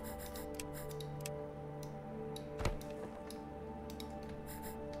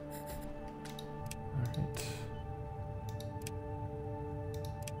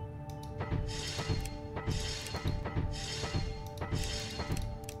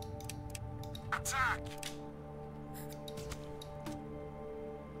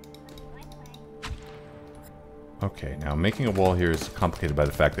 Okay, now making a wall here is complicated by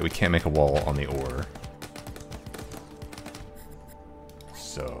the fact that we can't make a wall on the ore.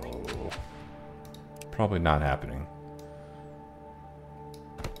 So, probably not happening.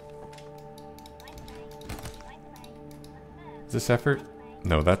 Is this effort?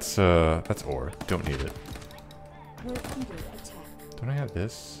 No, that's ore. Don't need it. We're under attack. Don't I have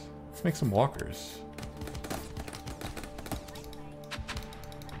this? Let's make some walkers.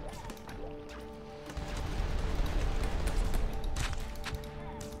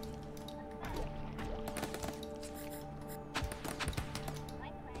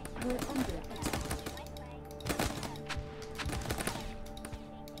 We're under attack.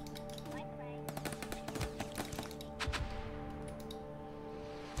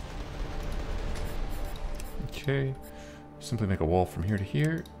 Okay. Simply make a wall from here to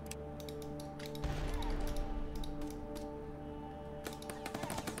here.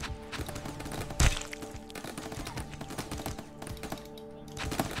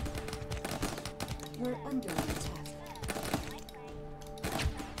 under attack.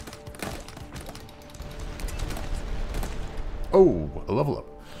 Oh, a level up.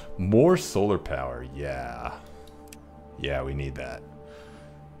 More solar power. Yeah. Yeah, we need that.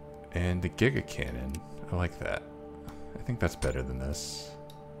 And the Giga Cannon. I like that. I think that's better than this.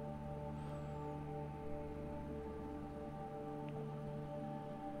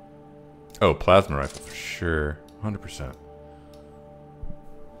 Oh, plasma rifle for sure. 100%.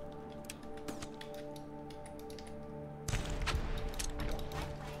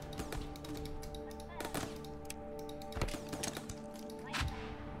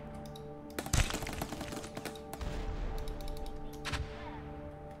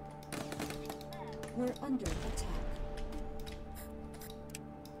 We're under attack.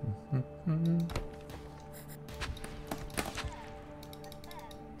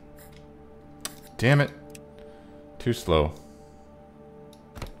 Damn it. Too slow.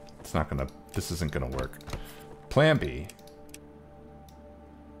 It's not gonna... This isn't gonna work. Plan B.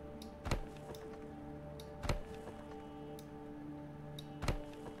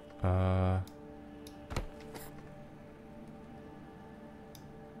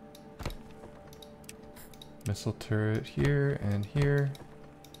 Missile turret here and here.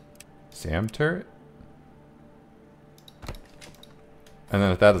 SAM turret? And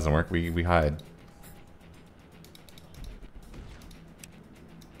then if that doesn't work, we hide.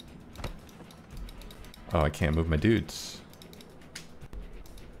 Oh, I can't move my dudes.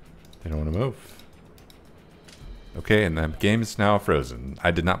 They don't want to move. Okay, and the game is now frozen.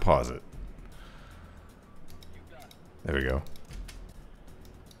 I did not pause it. There we go.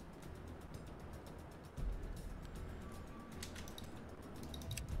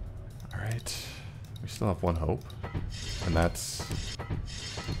 Alright. We still have one hope. And that's...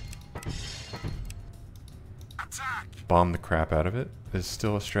 Attack! bomb the crap out of it is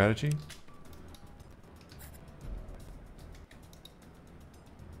still a strategy.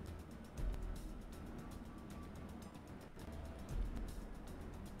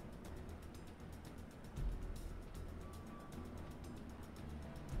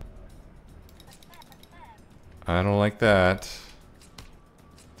 I don't like that.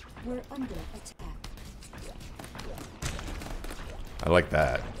 We're under attack. I like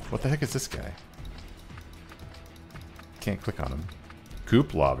that. What the heck is this guy? Can't click on him.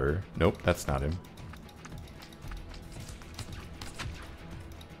 Goop Lobber. Nope, that's not him.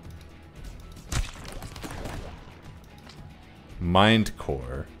 Mind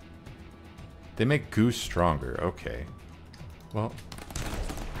Core. They make Goose stronger. Okay. Well,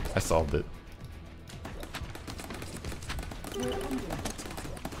 I solved it. We're under attack.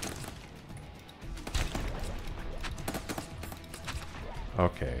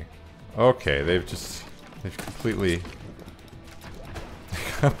 Okay. Okay, they've completely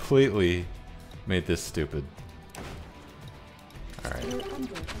completely made this stupid. Alright. We're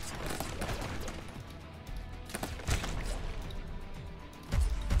under attack.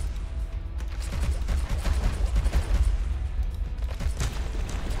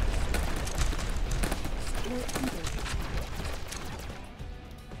 We're under attack.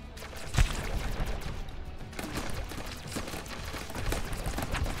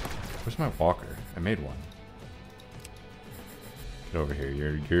 Where's my walker? I made one. Get over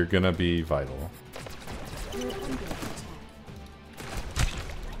here. You're gonna be vital. We're under attack.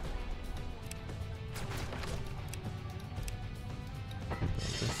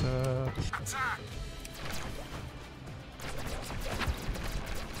 This, Attack!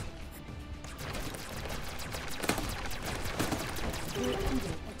 We're under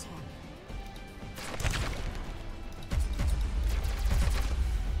attack.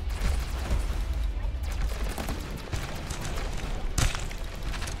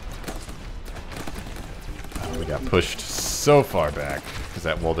 we got pushed so far back because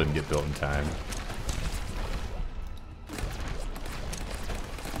that wall didn't get built in time.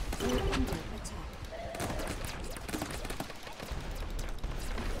 We're under attack.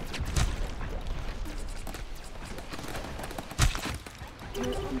 We're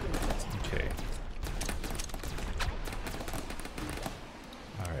under attack. Okay.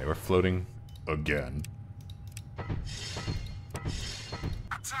 Alright, we're floating again.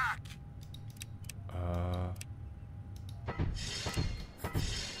 Attack!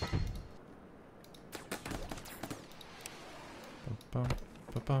 Bum,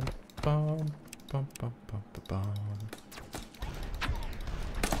 ba-bum, bum, bum, bum, bum, ba-bum.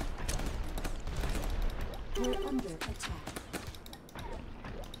 We're under attack.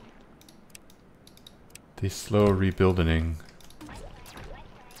 The slow rebuilding.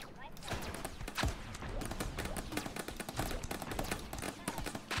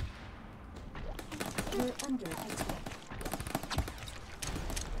 We're under attack.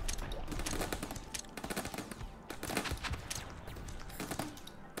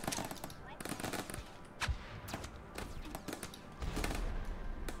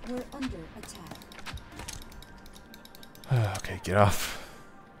 We're under attack. Okay, get off.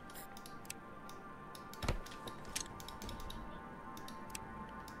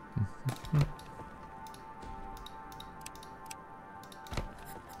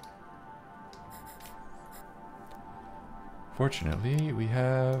 Fortunately, we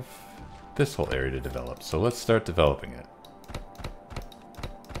have this whole area to develop, so let's start developing it.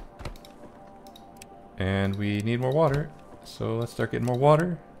 And we need more water, so let's start getting more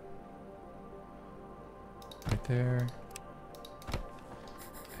water. Right there.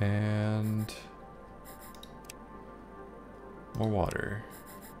 And more water.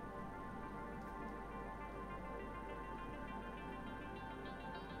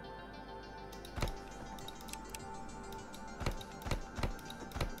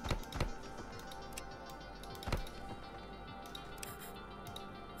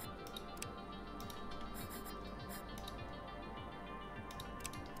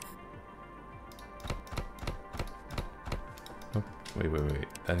 Oh, wait.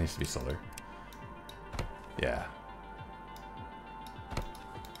 That needs to be solar. Yeah.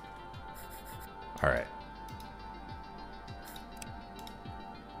 Alright.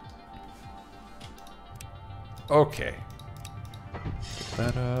 Okay.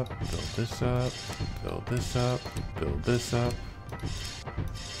 Build that up, build this up, build this up, build this up,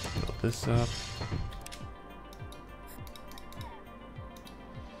 build this up.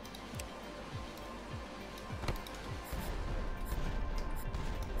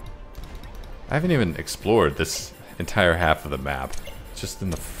 I haven't even explored this entire half of the map. Just in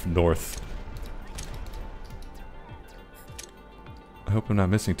the north. I hope I'm not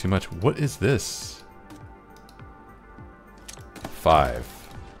missing too much. What is this? 5.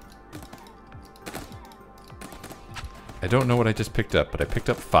 I don't know what I just picked up, but I picked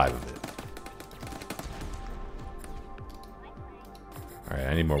up 5 of it. Alright,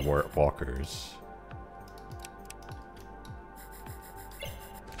 I need more walkers.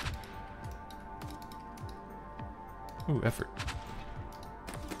 Ooh, effort.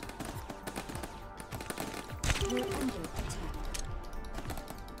 We're under attack.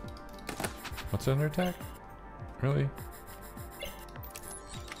 What's under attack? Really?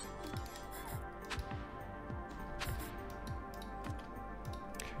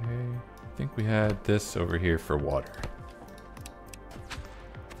 Okay, I think we had this over here for water.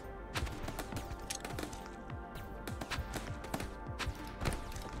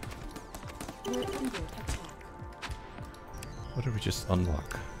 We're under attack. What did we just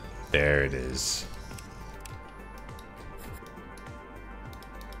unlock? There it is.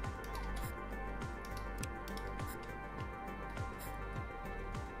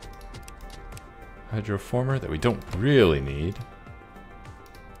 Hydroformer that we don't really need.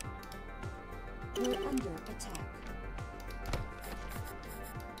 We're under attack.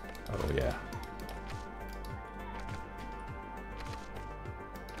 Oh yeah.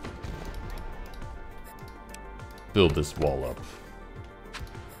 Build this wall up.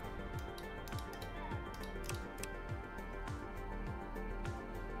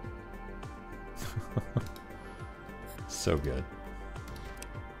 So good.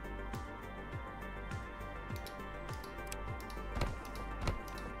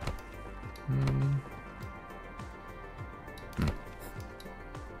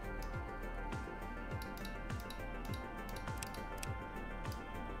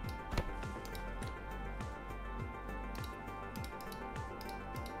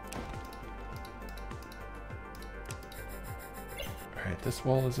 Alright, this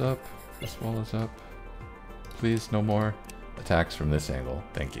wall is up. This wall is up. Please, no more attacks from this angle.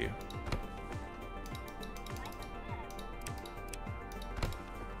 Thank you.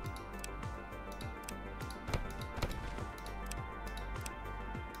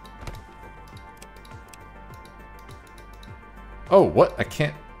 Oh, what? I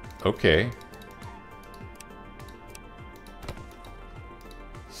can't... Okay.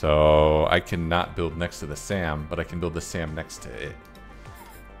 So, I cannot build next to the SAM, but I can build the SAM next to it.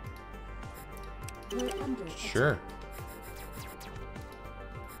 We're under Sure.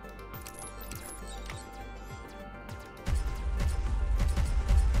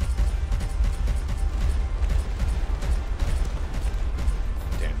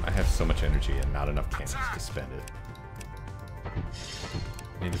 Damn, I have so much energy and not enough cannons to spend it.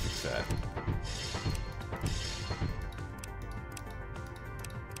 Need to fix that.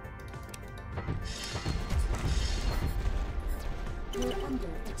 We're under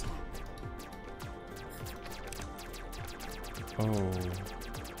attack. Oh.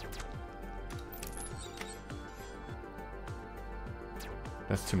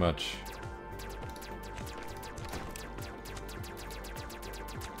 That's too much.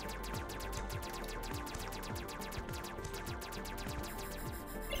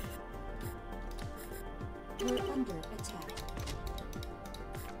 We're under attack.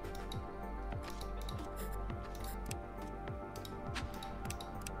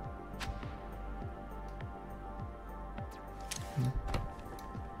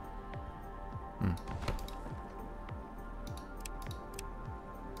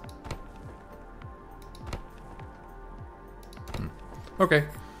 Okay.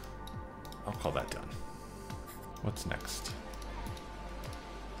 I'll call that done. What's next?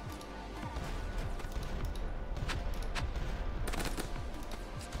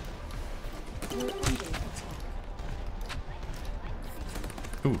 We're under attack.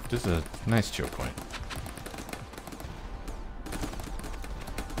 Ooh, this is a nice choke point.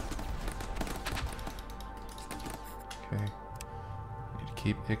 Okay. Need to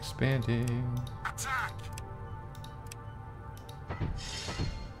keep expanding. Attack!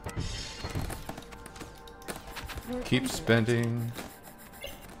 We're Keep under spending. attack.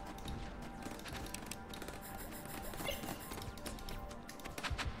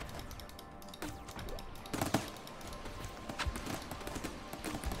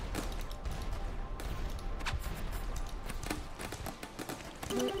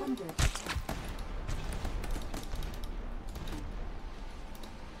 We're under attack.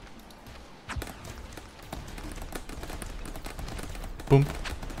 Boom.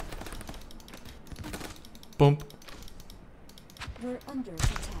 Boom. We're under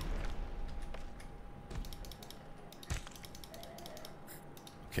attack.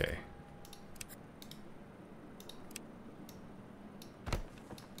 Okay.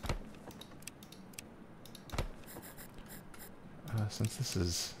 Since this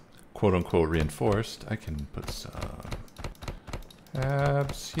is quote-unquote reinforced, I can put some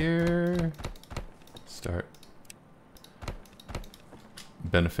tabs here. Start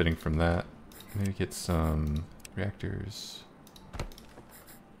benefiting from that. Maybe get some reactors.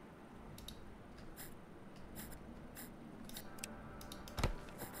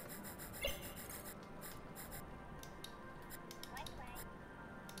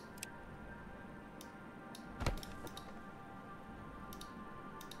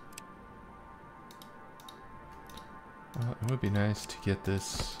 Well, it would be nice to get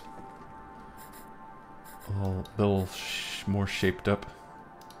this a little more shaped up.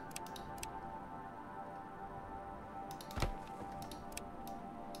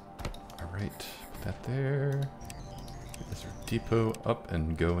 Alright, put that there. Get this depot up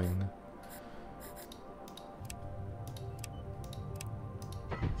and going.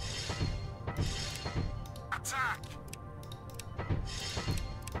 Attack!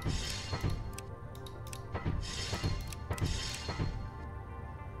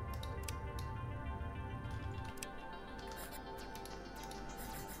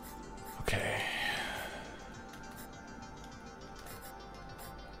 Okay.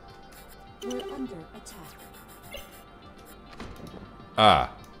 We're under attack.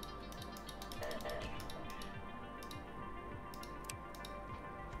 Ah.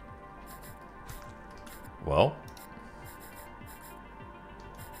 Well.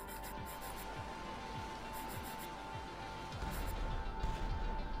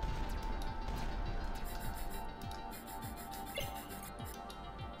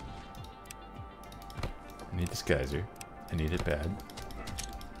 I need this geyser. I need it bad.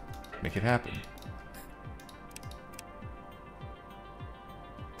 Make it happen.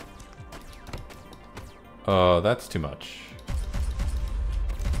 Oh, that's too much.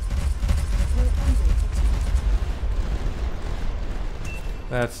 We're under attack.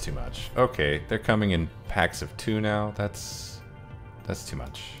 That's too much. Okay, they're coming in packs of 2 now. That's too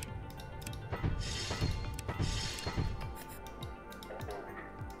much.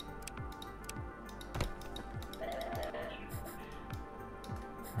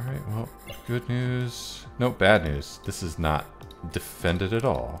 Alright, well, good news. No, bad news. This is not defended at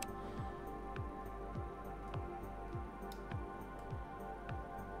all.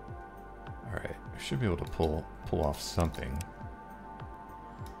 Alright, we should be able to pull off something.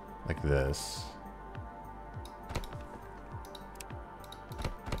 Like this.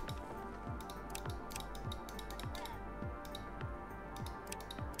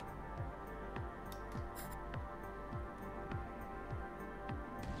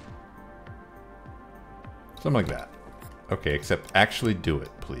 Something like that. Okay, except actually do it,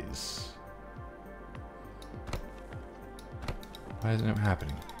 please. Why isn't it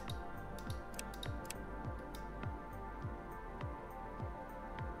happening?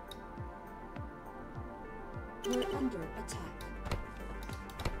 under attack.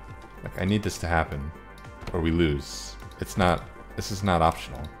 Like, I need this to happen, or we lose. It's not. This is not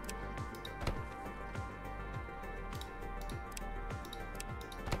optional.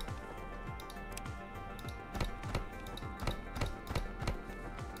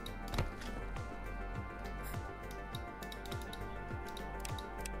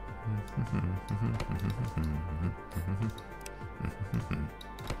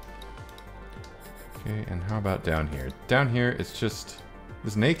 Okay, and how about down here? Down here, it's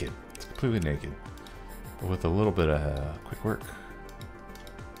naked. It's completely naked, but with a little bit of quick work.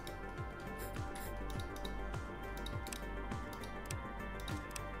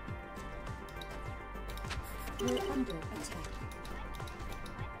 We're under attack.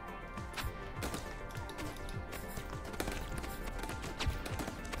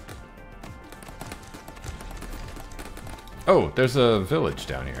 Oh, there's a village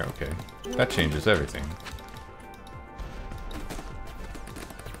down here. Okay, that changes everything.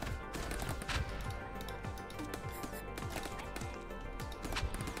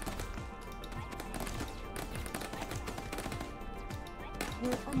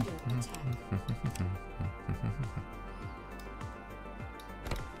 We're under attack.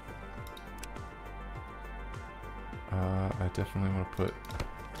 I definitely want to put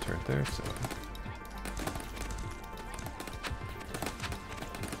a turret there, so...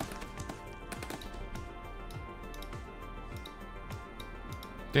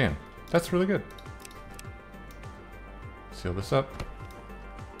 Damn, that's really good. Seal this up.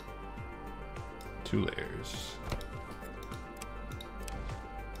 2 layers.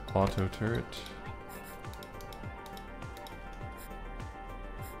 Auto turret.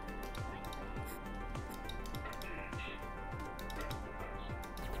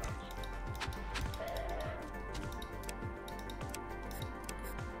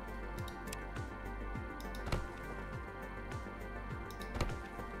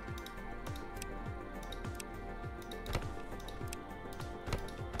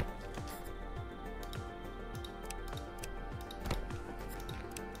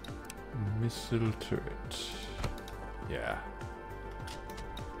 Missile turret. Yeah.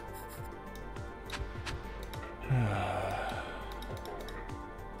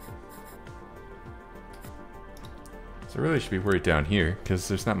 So I really should be worried down here, because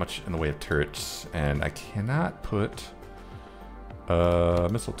there's not much in the way of turrets, and I cannot put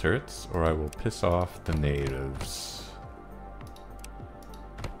missile turrets, or I will piss off the natives.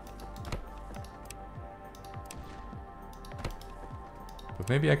 But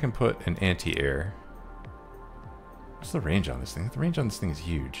maybe I can put an anti-air. What's the range on this thing? The range on this thing is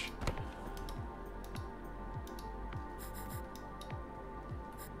huge.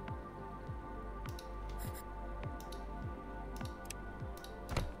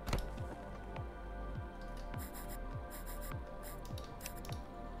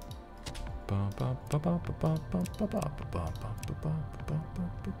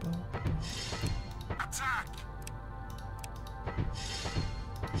 Attack!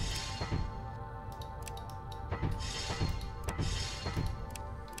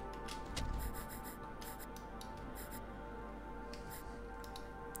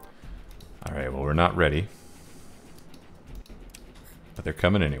 Alright, well, we're not ready. But they're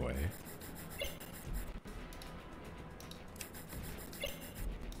coming anyway.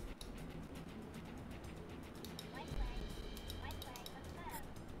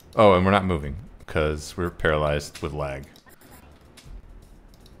 Oh, and we're not moving, because we're paralyzed with lag.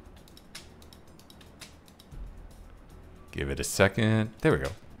 Give it a second. There we go.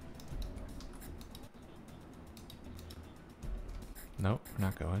 Nope, we're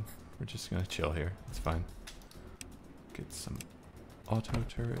not going. We're just gonna chill here. It's fine. Get some auto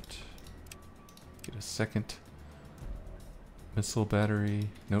turret. Get a second missile battery.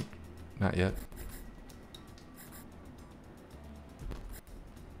 Nope, not yet.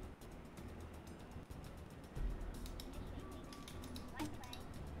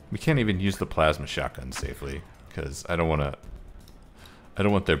 We can't even use the plasma shotgun safely, because I don't want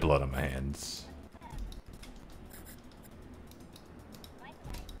their blood on my hands.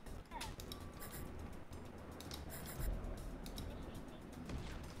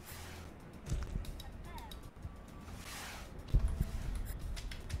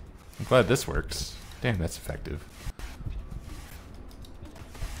 I'm glad this works. Damn, that's effective.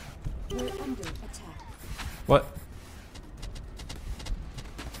 We're under attack. What?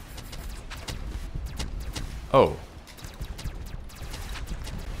 Oh.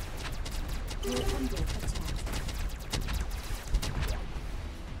 We're under attack.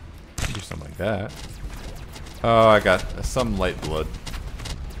 Do something like that. Oh, I got some light blood.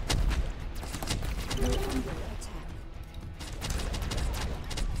 We're under attack.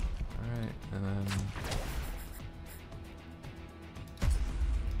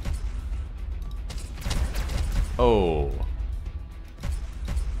 Oh.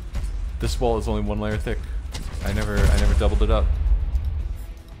 This wall is only 1 layer thick. I never doubled it up.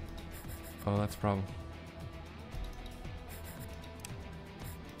 Oh, that's a problem.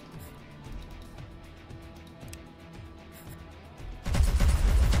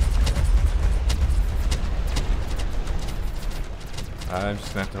 I'm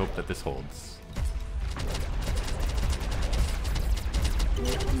just gonna have to hope that this holds. We're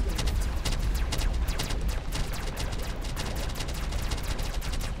under attack.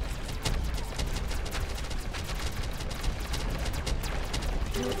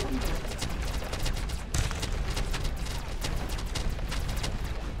 We're under attack.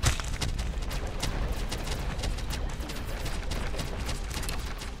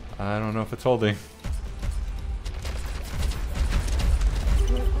 I don't know if it's holding.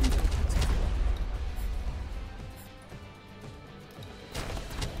 We're under attack.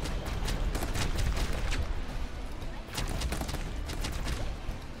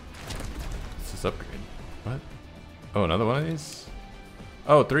 This is upgrade. What? Oh, another one of these?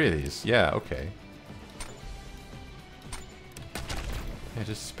 Oh, 3 of these. Yeah, okay. Yeah,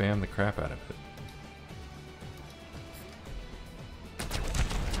 just spam the crap out of it.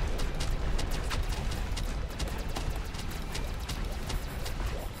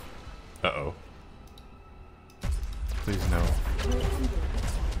 Uh-oh. Please no. We're under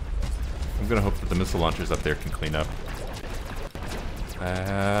attack. I'm gonna hope that the missile launchers up there can clean up. I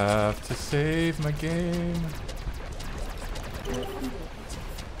have to save my game. We're under attack.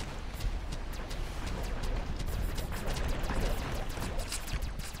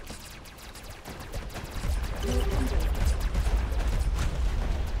 We're under attack.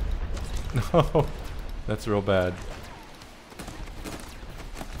 No, that's real bad.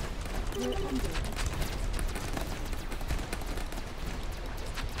 We're under attack.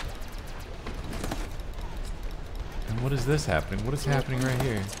 And what is this happening? What is happening right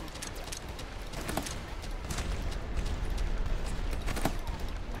here?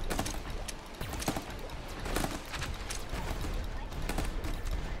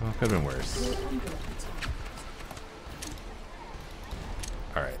 Well, could have been worse. We're under attack.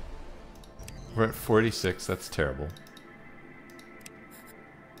 Alright. We're at 46, that's terrible.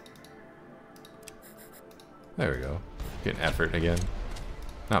 There we go. Getting effort again.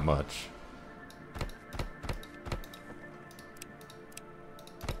 Not much.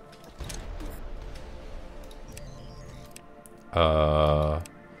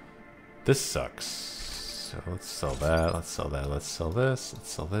 This sucks. So let's sell that, let's sell that, let's sell this,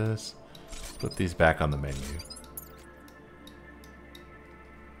 let's sell this. Put these back on the menu.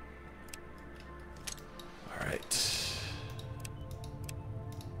 Alright.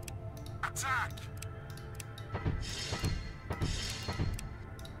 Attack!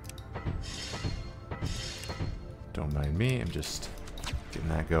 Don't mind me, I'm just getting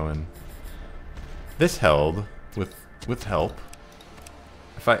that going. This held with help.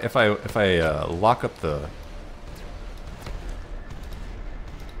 If I lock up the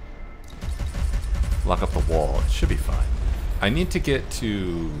wall, it should be fine. I need to get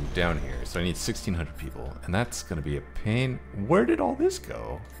to down here, so I need 1,600 people, and that's gonna be a pain. Where did all this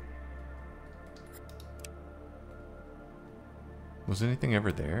go? Was anything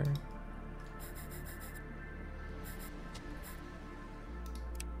ever there?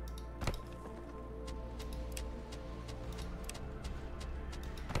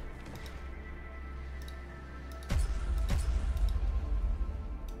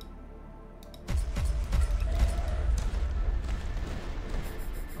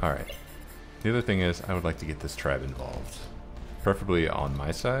 Alright. The other thing is, I would like to get this tribe involved. Preferably on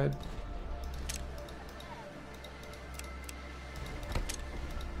my side.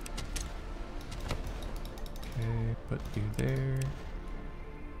 Okay, put you there.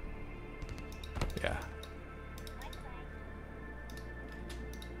 Yeah.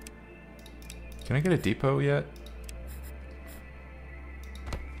 Can I get a depot yet?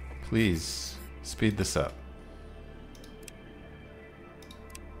 Please, speed this up.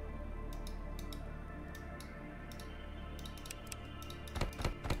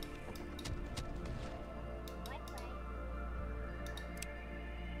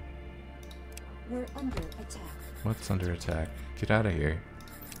 We're under attack. What's under attack? Get out of here.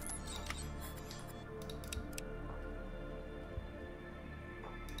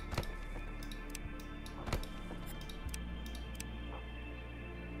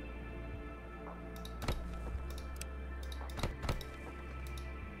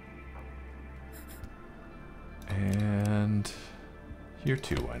 And here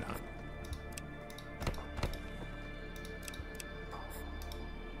too, why not?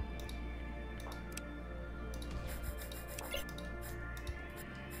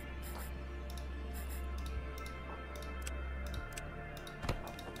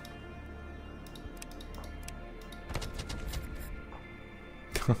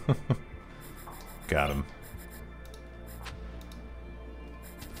 Got him.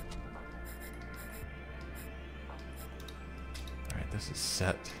 Alright, this is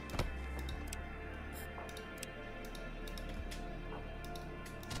set.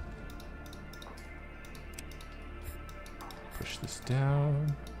 Push this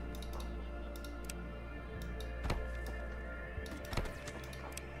down.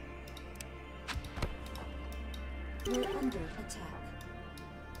 We're under attack.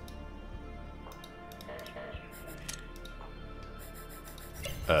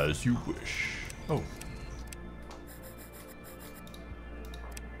 As you wish. Oh.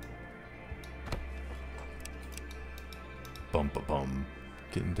 Bum.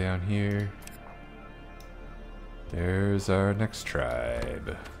 Getting down here. There's our next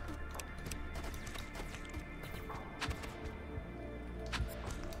tribe.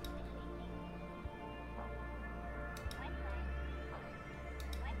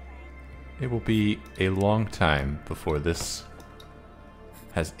 It will be a long time before this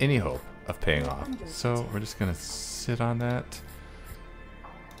has any hope of paying off. So we're just gonna sit on that.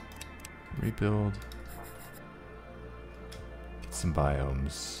 Rebuild. Get some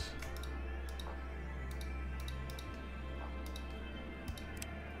biomes.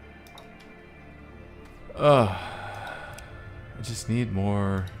 I just need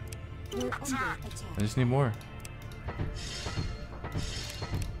more. We're under attack. I just need more.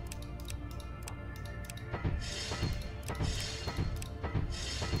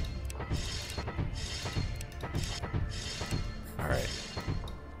 Alright.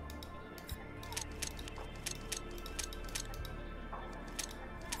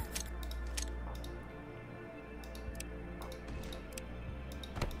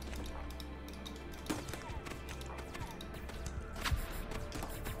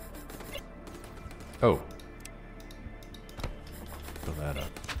 Oh. Fill that up.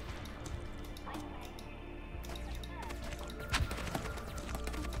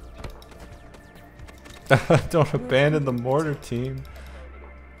 Don't abandon the mortar team.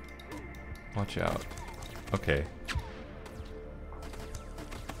 Watch out. Okay.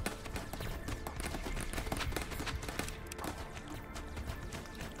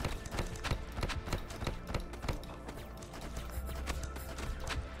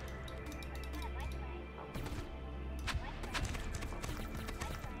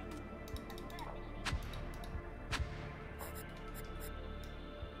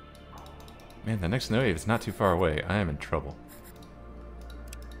 Man, the next wave is not too far away. I am in trouble.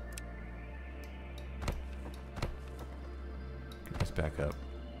 Get this back up.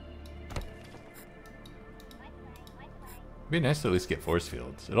 It'd be nice to at least get force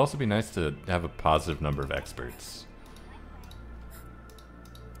fields. It'd also be nice to have a positive number of experts.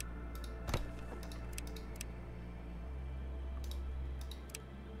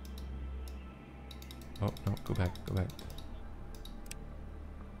 Oh, no, go back, go back.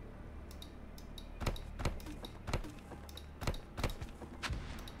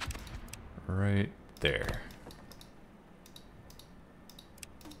 Right there.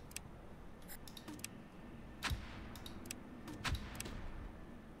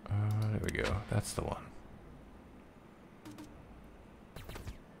 There we go. That's the one.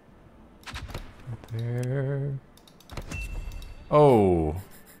 Right there. Oh.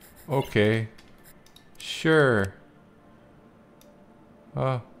 Okay. Sure.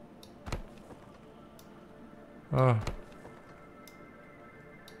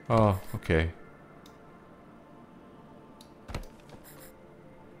 Oh, okay.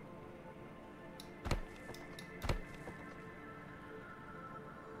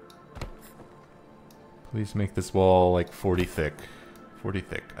 Please make this wall like 40 thick. 40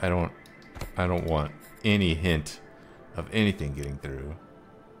 thick. I don't want any hint of anything getting through.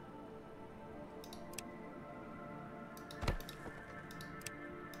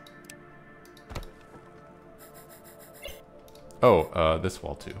 Oh, this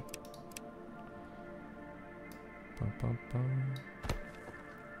wall too. Bum, bum, bum.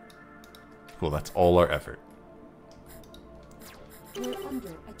 Cool, that's all our effort. We're under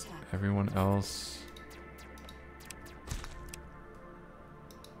attack. Everyone else.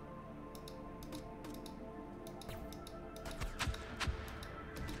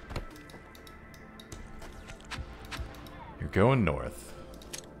 You're going north.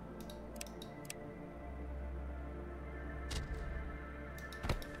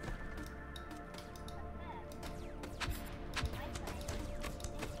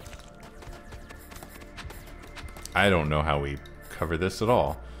 I don't know how we cover this at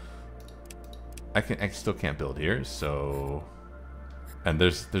all. I still can't build here, so, and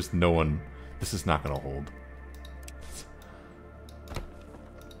there's no one. This is not gonna hold.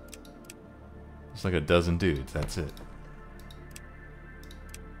 It's like a dozen dudes, that's it.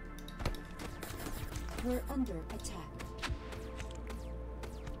 We're under attack.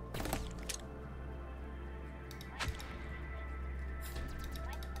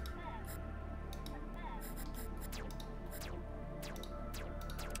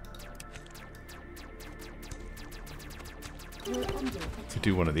 We're under attack. To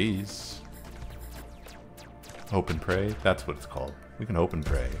do one of these. Hope and pray, that's what it's called. We can hope and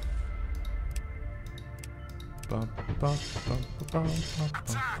pray. Bum, bum, bum, bum, bum,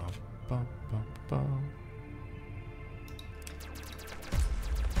 bum, bum, bum, bum.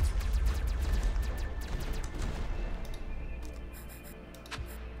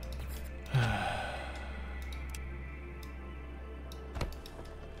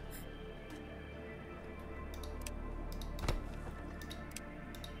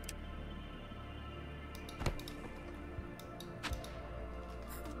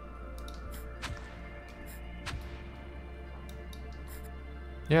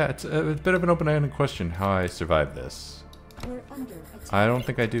 Yeah, it's a bit of an open-ended question how I survived this. We're under attack. I don't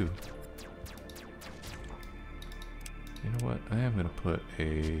think I do. You know what? I am going to put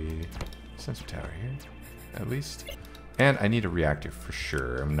a sensor tower here, at least. And I need a reactor for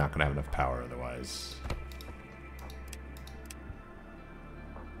sure. I'm not going to have enough power otherwise.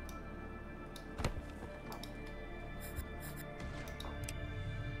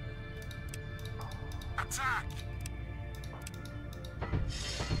 Attack!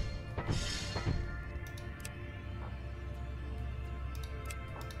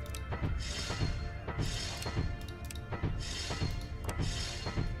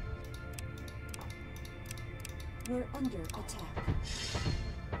 We're under attack.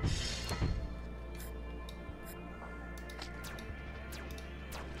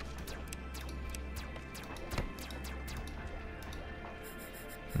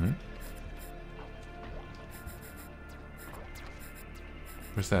 Hmm?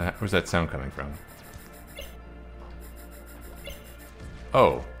 Where's that sound coming from?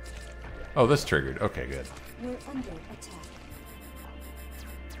 Oh. Oh, this triggered. Okay, good. We're under attack.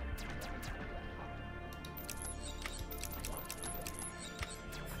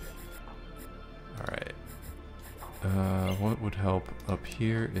 Alright. What would help up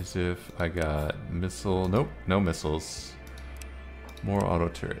here is if I got missile... Nope, no missiles. More auto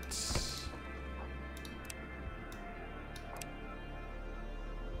turrets.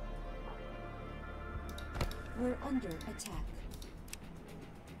 We're under attack.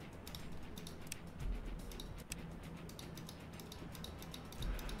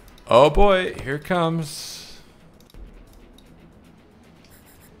 Oh boy, here it comes.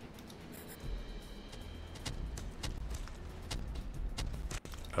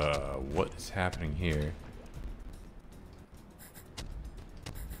 What is happening here?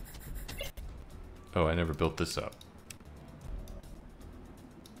 Oh, I never built this up.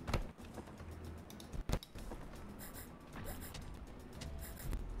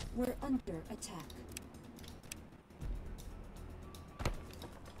 We're under attack.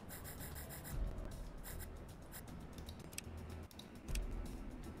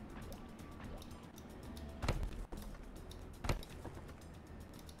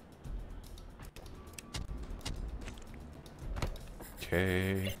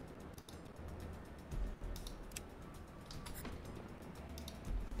 Okay.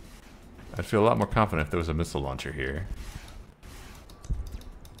 I'd feel a lot more confident if there was a missile launcher here.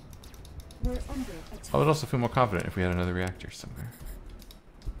 We're under attack. I would also feel more confident if we had another reactor somewhere.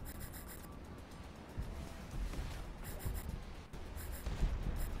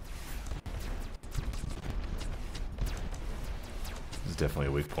 This is definitely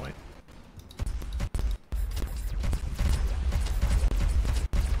a weak point.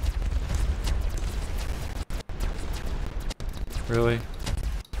 Really?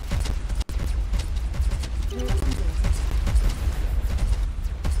 We're under attack.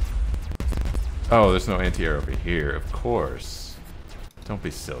 Oh, there's no anti-air over here, of course. Don't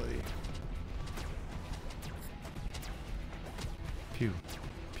be silly. Pew.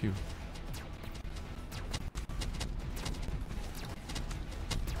 Pew.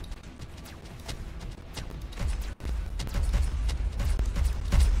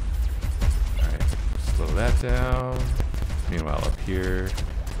 Alright, slow that down. Meanwhile, up here...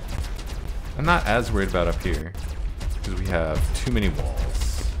 I'm not as worried about up here, because we have too many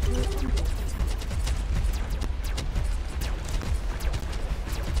walls. We're under attack.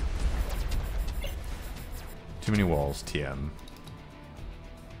 Too many walls, TM.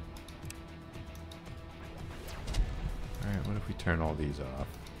 Alright, what if we turn all these off?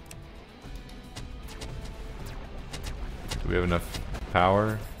 Do we have enough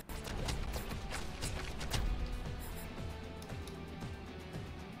power?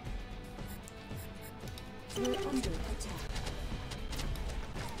 We're under attack.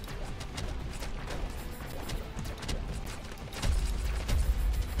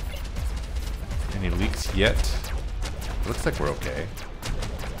 Any leaks yet? Looks like we're okay.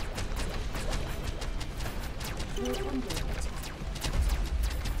 We're under attack.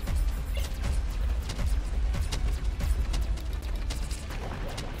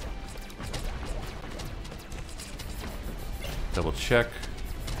 Double check.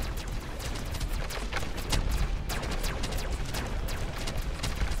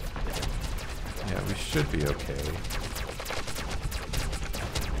 Yeah, we should be okay.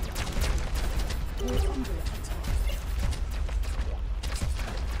 We're under attack.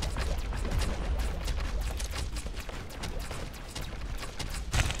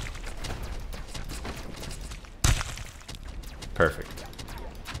 Perfect.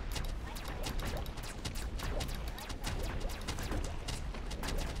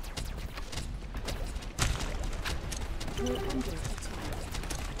 We're under attack.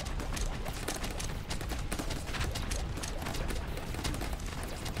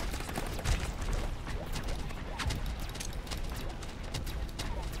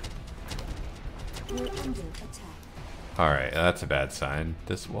 We're under attack. Alright, that's a bad sign.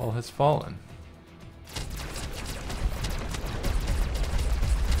 This wall has fallen.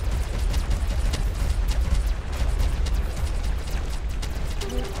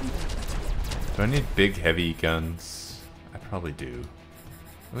 We're under attack. Do I need big, heavy guns? I probably do.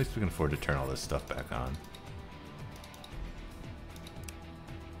 At least we can afford to turn all this stuff back on.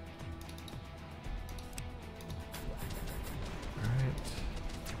 Alright.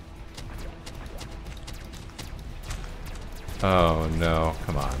 Oh no,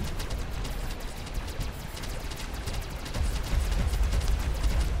 come on.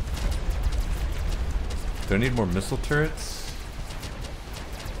 Do I need more missile turrets?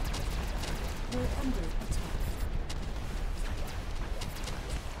 We're under attack.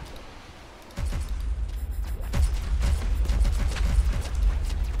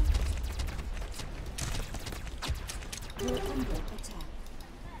 We're under attack.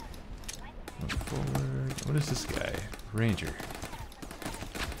 Move forward. What is this guy? Ranger.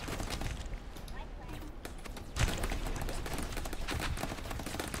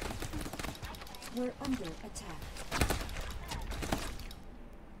 We're under attack.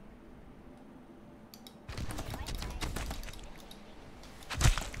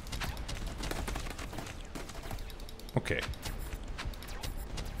 Okay.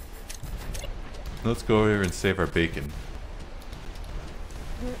 Let's go over here and save our bacon.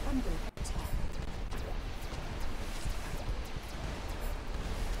 We're under attack.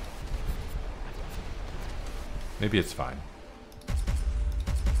 Maybe it's fine.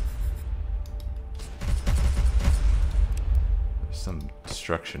 There's some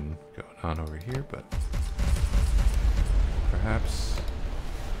destruction going on over here, but perhaps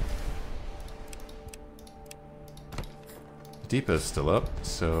the depot's still up,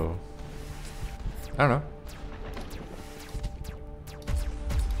 so I don't know.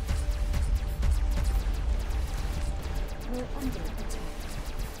 We're under attack.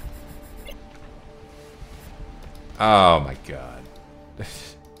 Oh my god.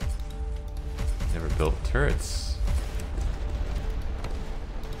 Never built turrets.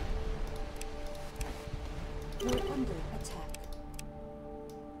 We're under attack.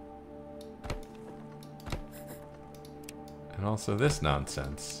 And also this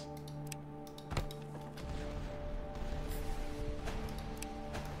nonsense.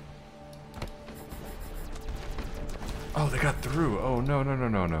 Oh, they got through. Oh, no, no, no,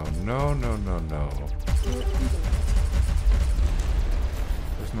 no, no. No, no, no, no. We're under attack.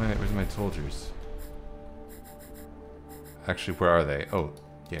 Where's my soldiers? Actually, where are they? Oh,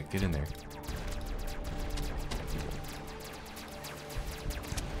 yeah, get in there.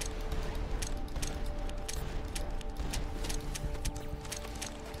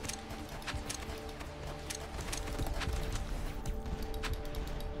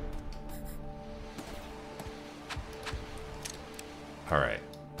 All right.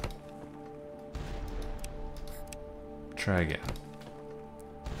 Try again.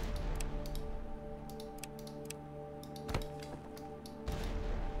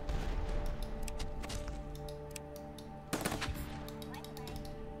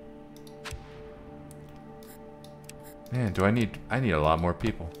 Man, I need a lot more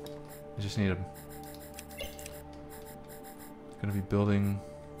people. I just need them. Gonna be building.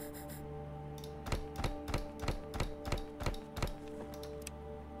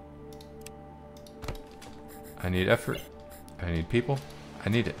 I need effort. I need people. I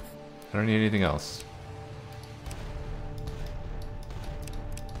need it. I don't need anything else.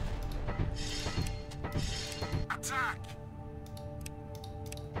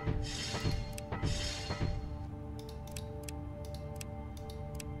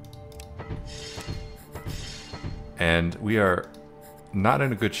 And we are not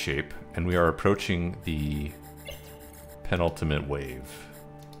in a good shape, and we are approaching the penultimate wave.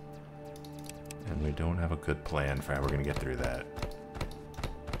 And we don't have a good plan for how we're going to get through that.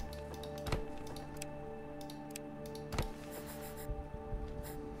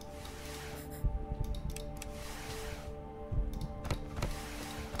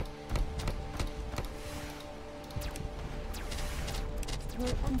 We're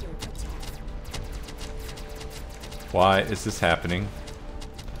under attack. Why is this happening?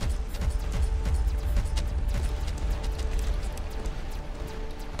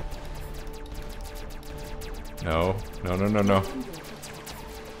 No, no, no, no, no. Under attack.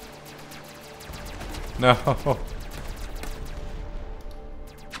 No. Oh.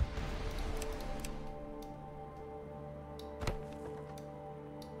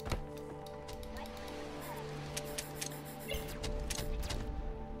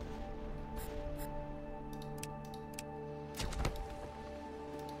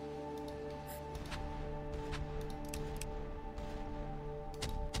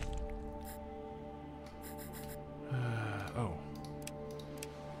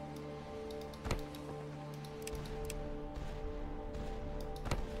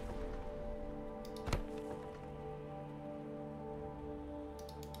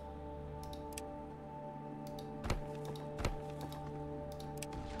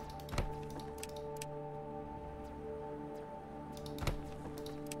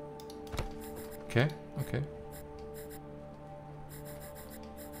 Okay, okay.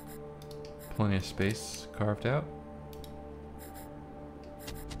 Plenty of space carved out.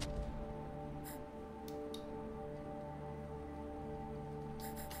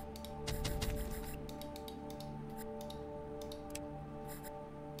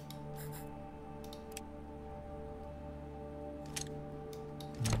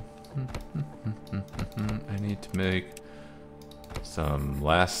 I need to make some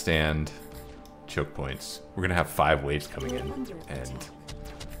last stand choke points. We're gonna have 5 waves coming in, and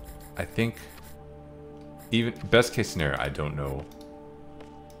I think even best case scenario, I don't know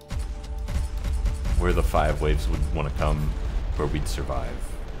where the 5 waves would want to come, where we'd survive.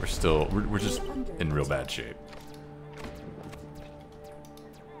 We're just in real bad shape.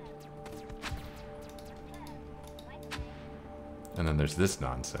 And then there's this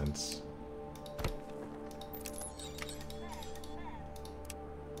nonsense.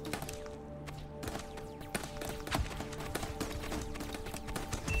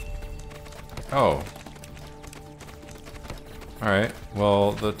 Oh. Alright.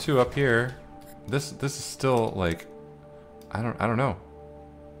 Well, the 2 up here, this is still like I don't know.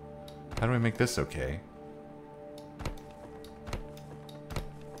 How do we make this okay?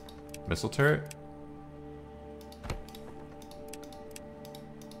 Missile turret?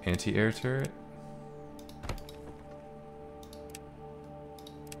 Anti-air turret?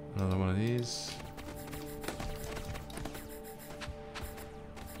 Another one of these.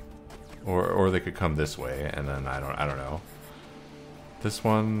 Or they could come this way, and then I don't know. This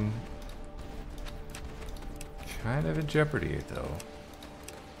one kind of in jeopardy though.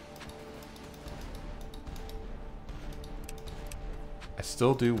 I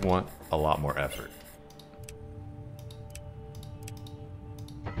still do want a lot more effort.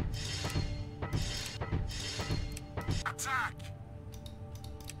 Attack!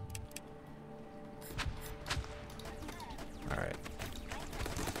 All right.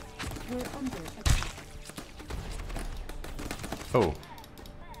 We're under attack. Oh.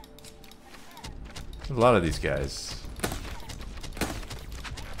 There's a lot of these guys.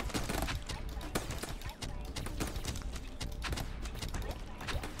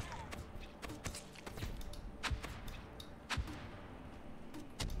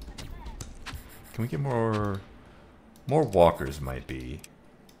 Can we get more walkers might be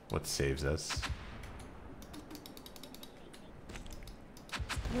what saves us.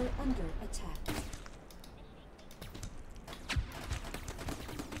 We're under attack.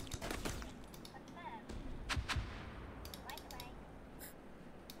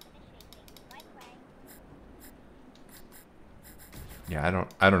 Yeah,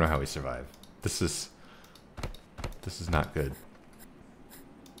 I don't know how we survive. This is not good.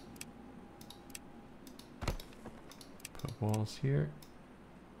 Put walls here.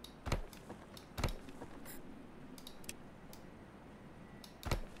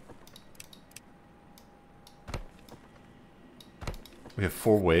 We have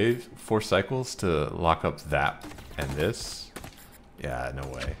 4 cycles to lock up that and this. Yeah, no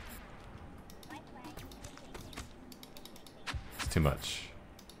way. It's too much.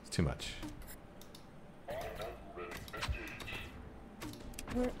 It's too much.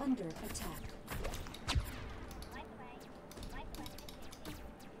 We're under attack.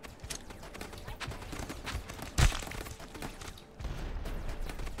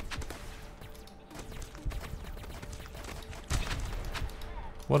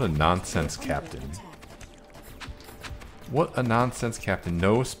 What a nonsense Under captain. attack. What a nonsense captain.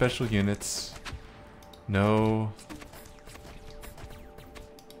 No special units. No...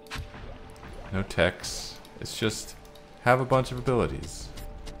 No techs. It's just have a bunch of abilities.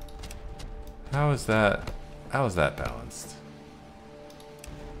 How is that balanced?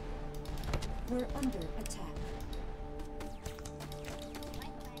 We're under attack.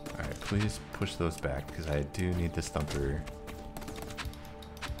 Alright, please push those back because I do need this thumper.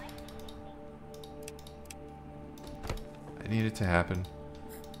 I need it to happen.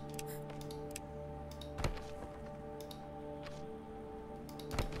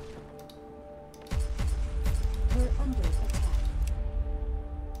 We're under attack.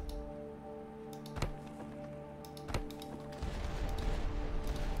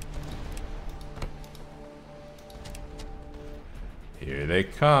 Here they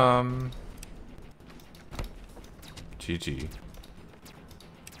come. GG.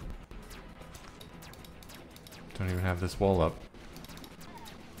 Don't even have this wall up.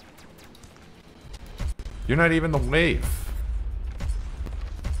 You're not even the wave.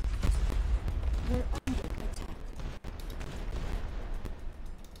 We're under attack.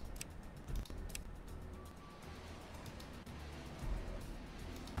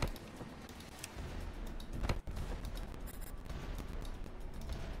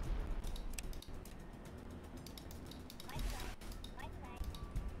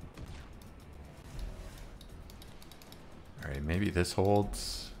 Alright, maybe this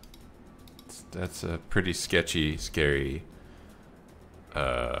holds. That's a pretty sketchy, scary,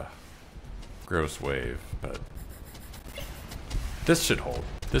 gross wave, but this should hold.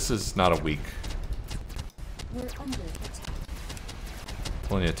 This is not a weak. We're under attack.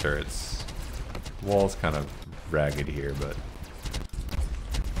 Plenty of turrets. Wall's kind of ragged here, but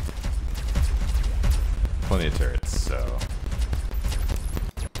plenty of turrets, so.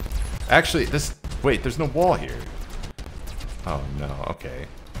 Actually, this, wait, there's no wall here. Oh no, okay.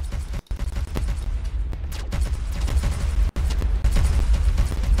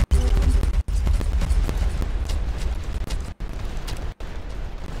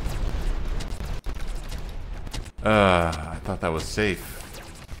 I thought that was safe.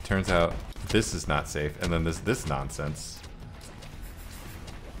 Turns out this is not safe, and then this nonsense.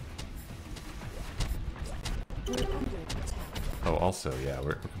 We're under attack. Oh, also, yeah,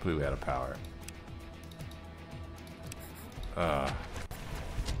 we're completely out of power.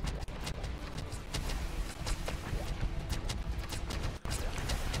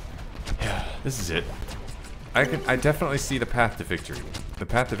 Yeah, this is it. I definitely see the path to victory. The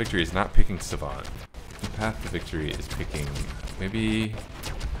path to victory is not picking Savant. The path to victory is picking maybe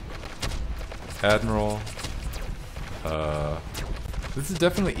Admiral. This is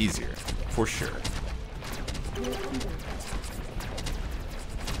definitely easier, for sure. We're under attack.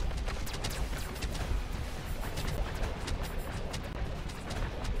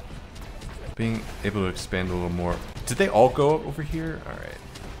 Being able to expand a little more. Did they all go up over here? Alright.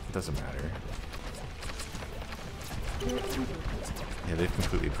 Doesn't matter. We're under attack. Yeah, they've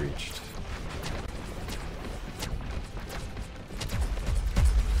completely breached.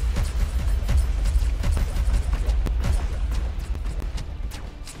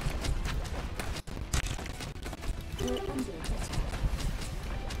 We're under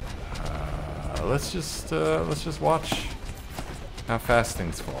attack. Let's just watch how fast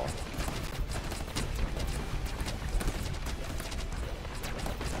things fall.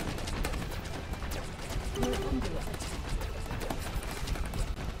 We're under attack.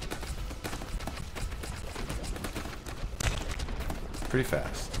 Pretty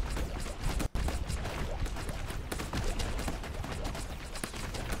fast.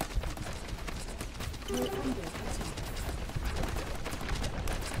 We're under attack.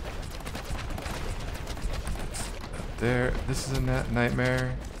 There, this is a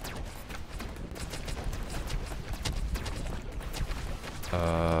nightmare.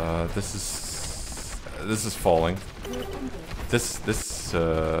 This is falling. We're under This,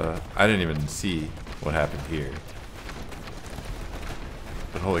 I didn't even see what happened here.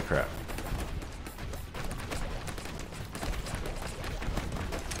 But holy crap.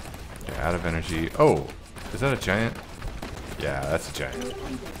 Yeah, out of energy. Oh, is that a giant? Yeah, that's a giant. We're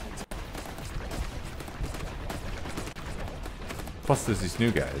under attack. Plus there's these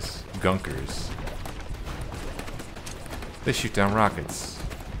new guys, gunkers. They shoot down rockets.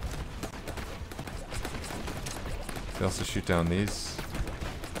 They also shoot down these.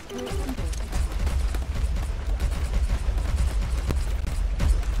 We're under attack.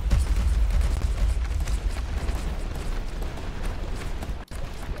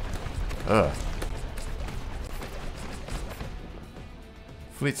 Ugh.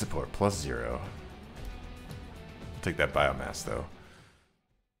 Fleet support +0. Take that biomass though.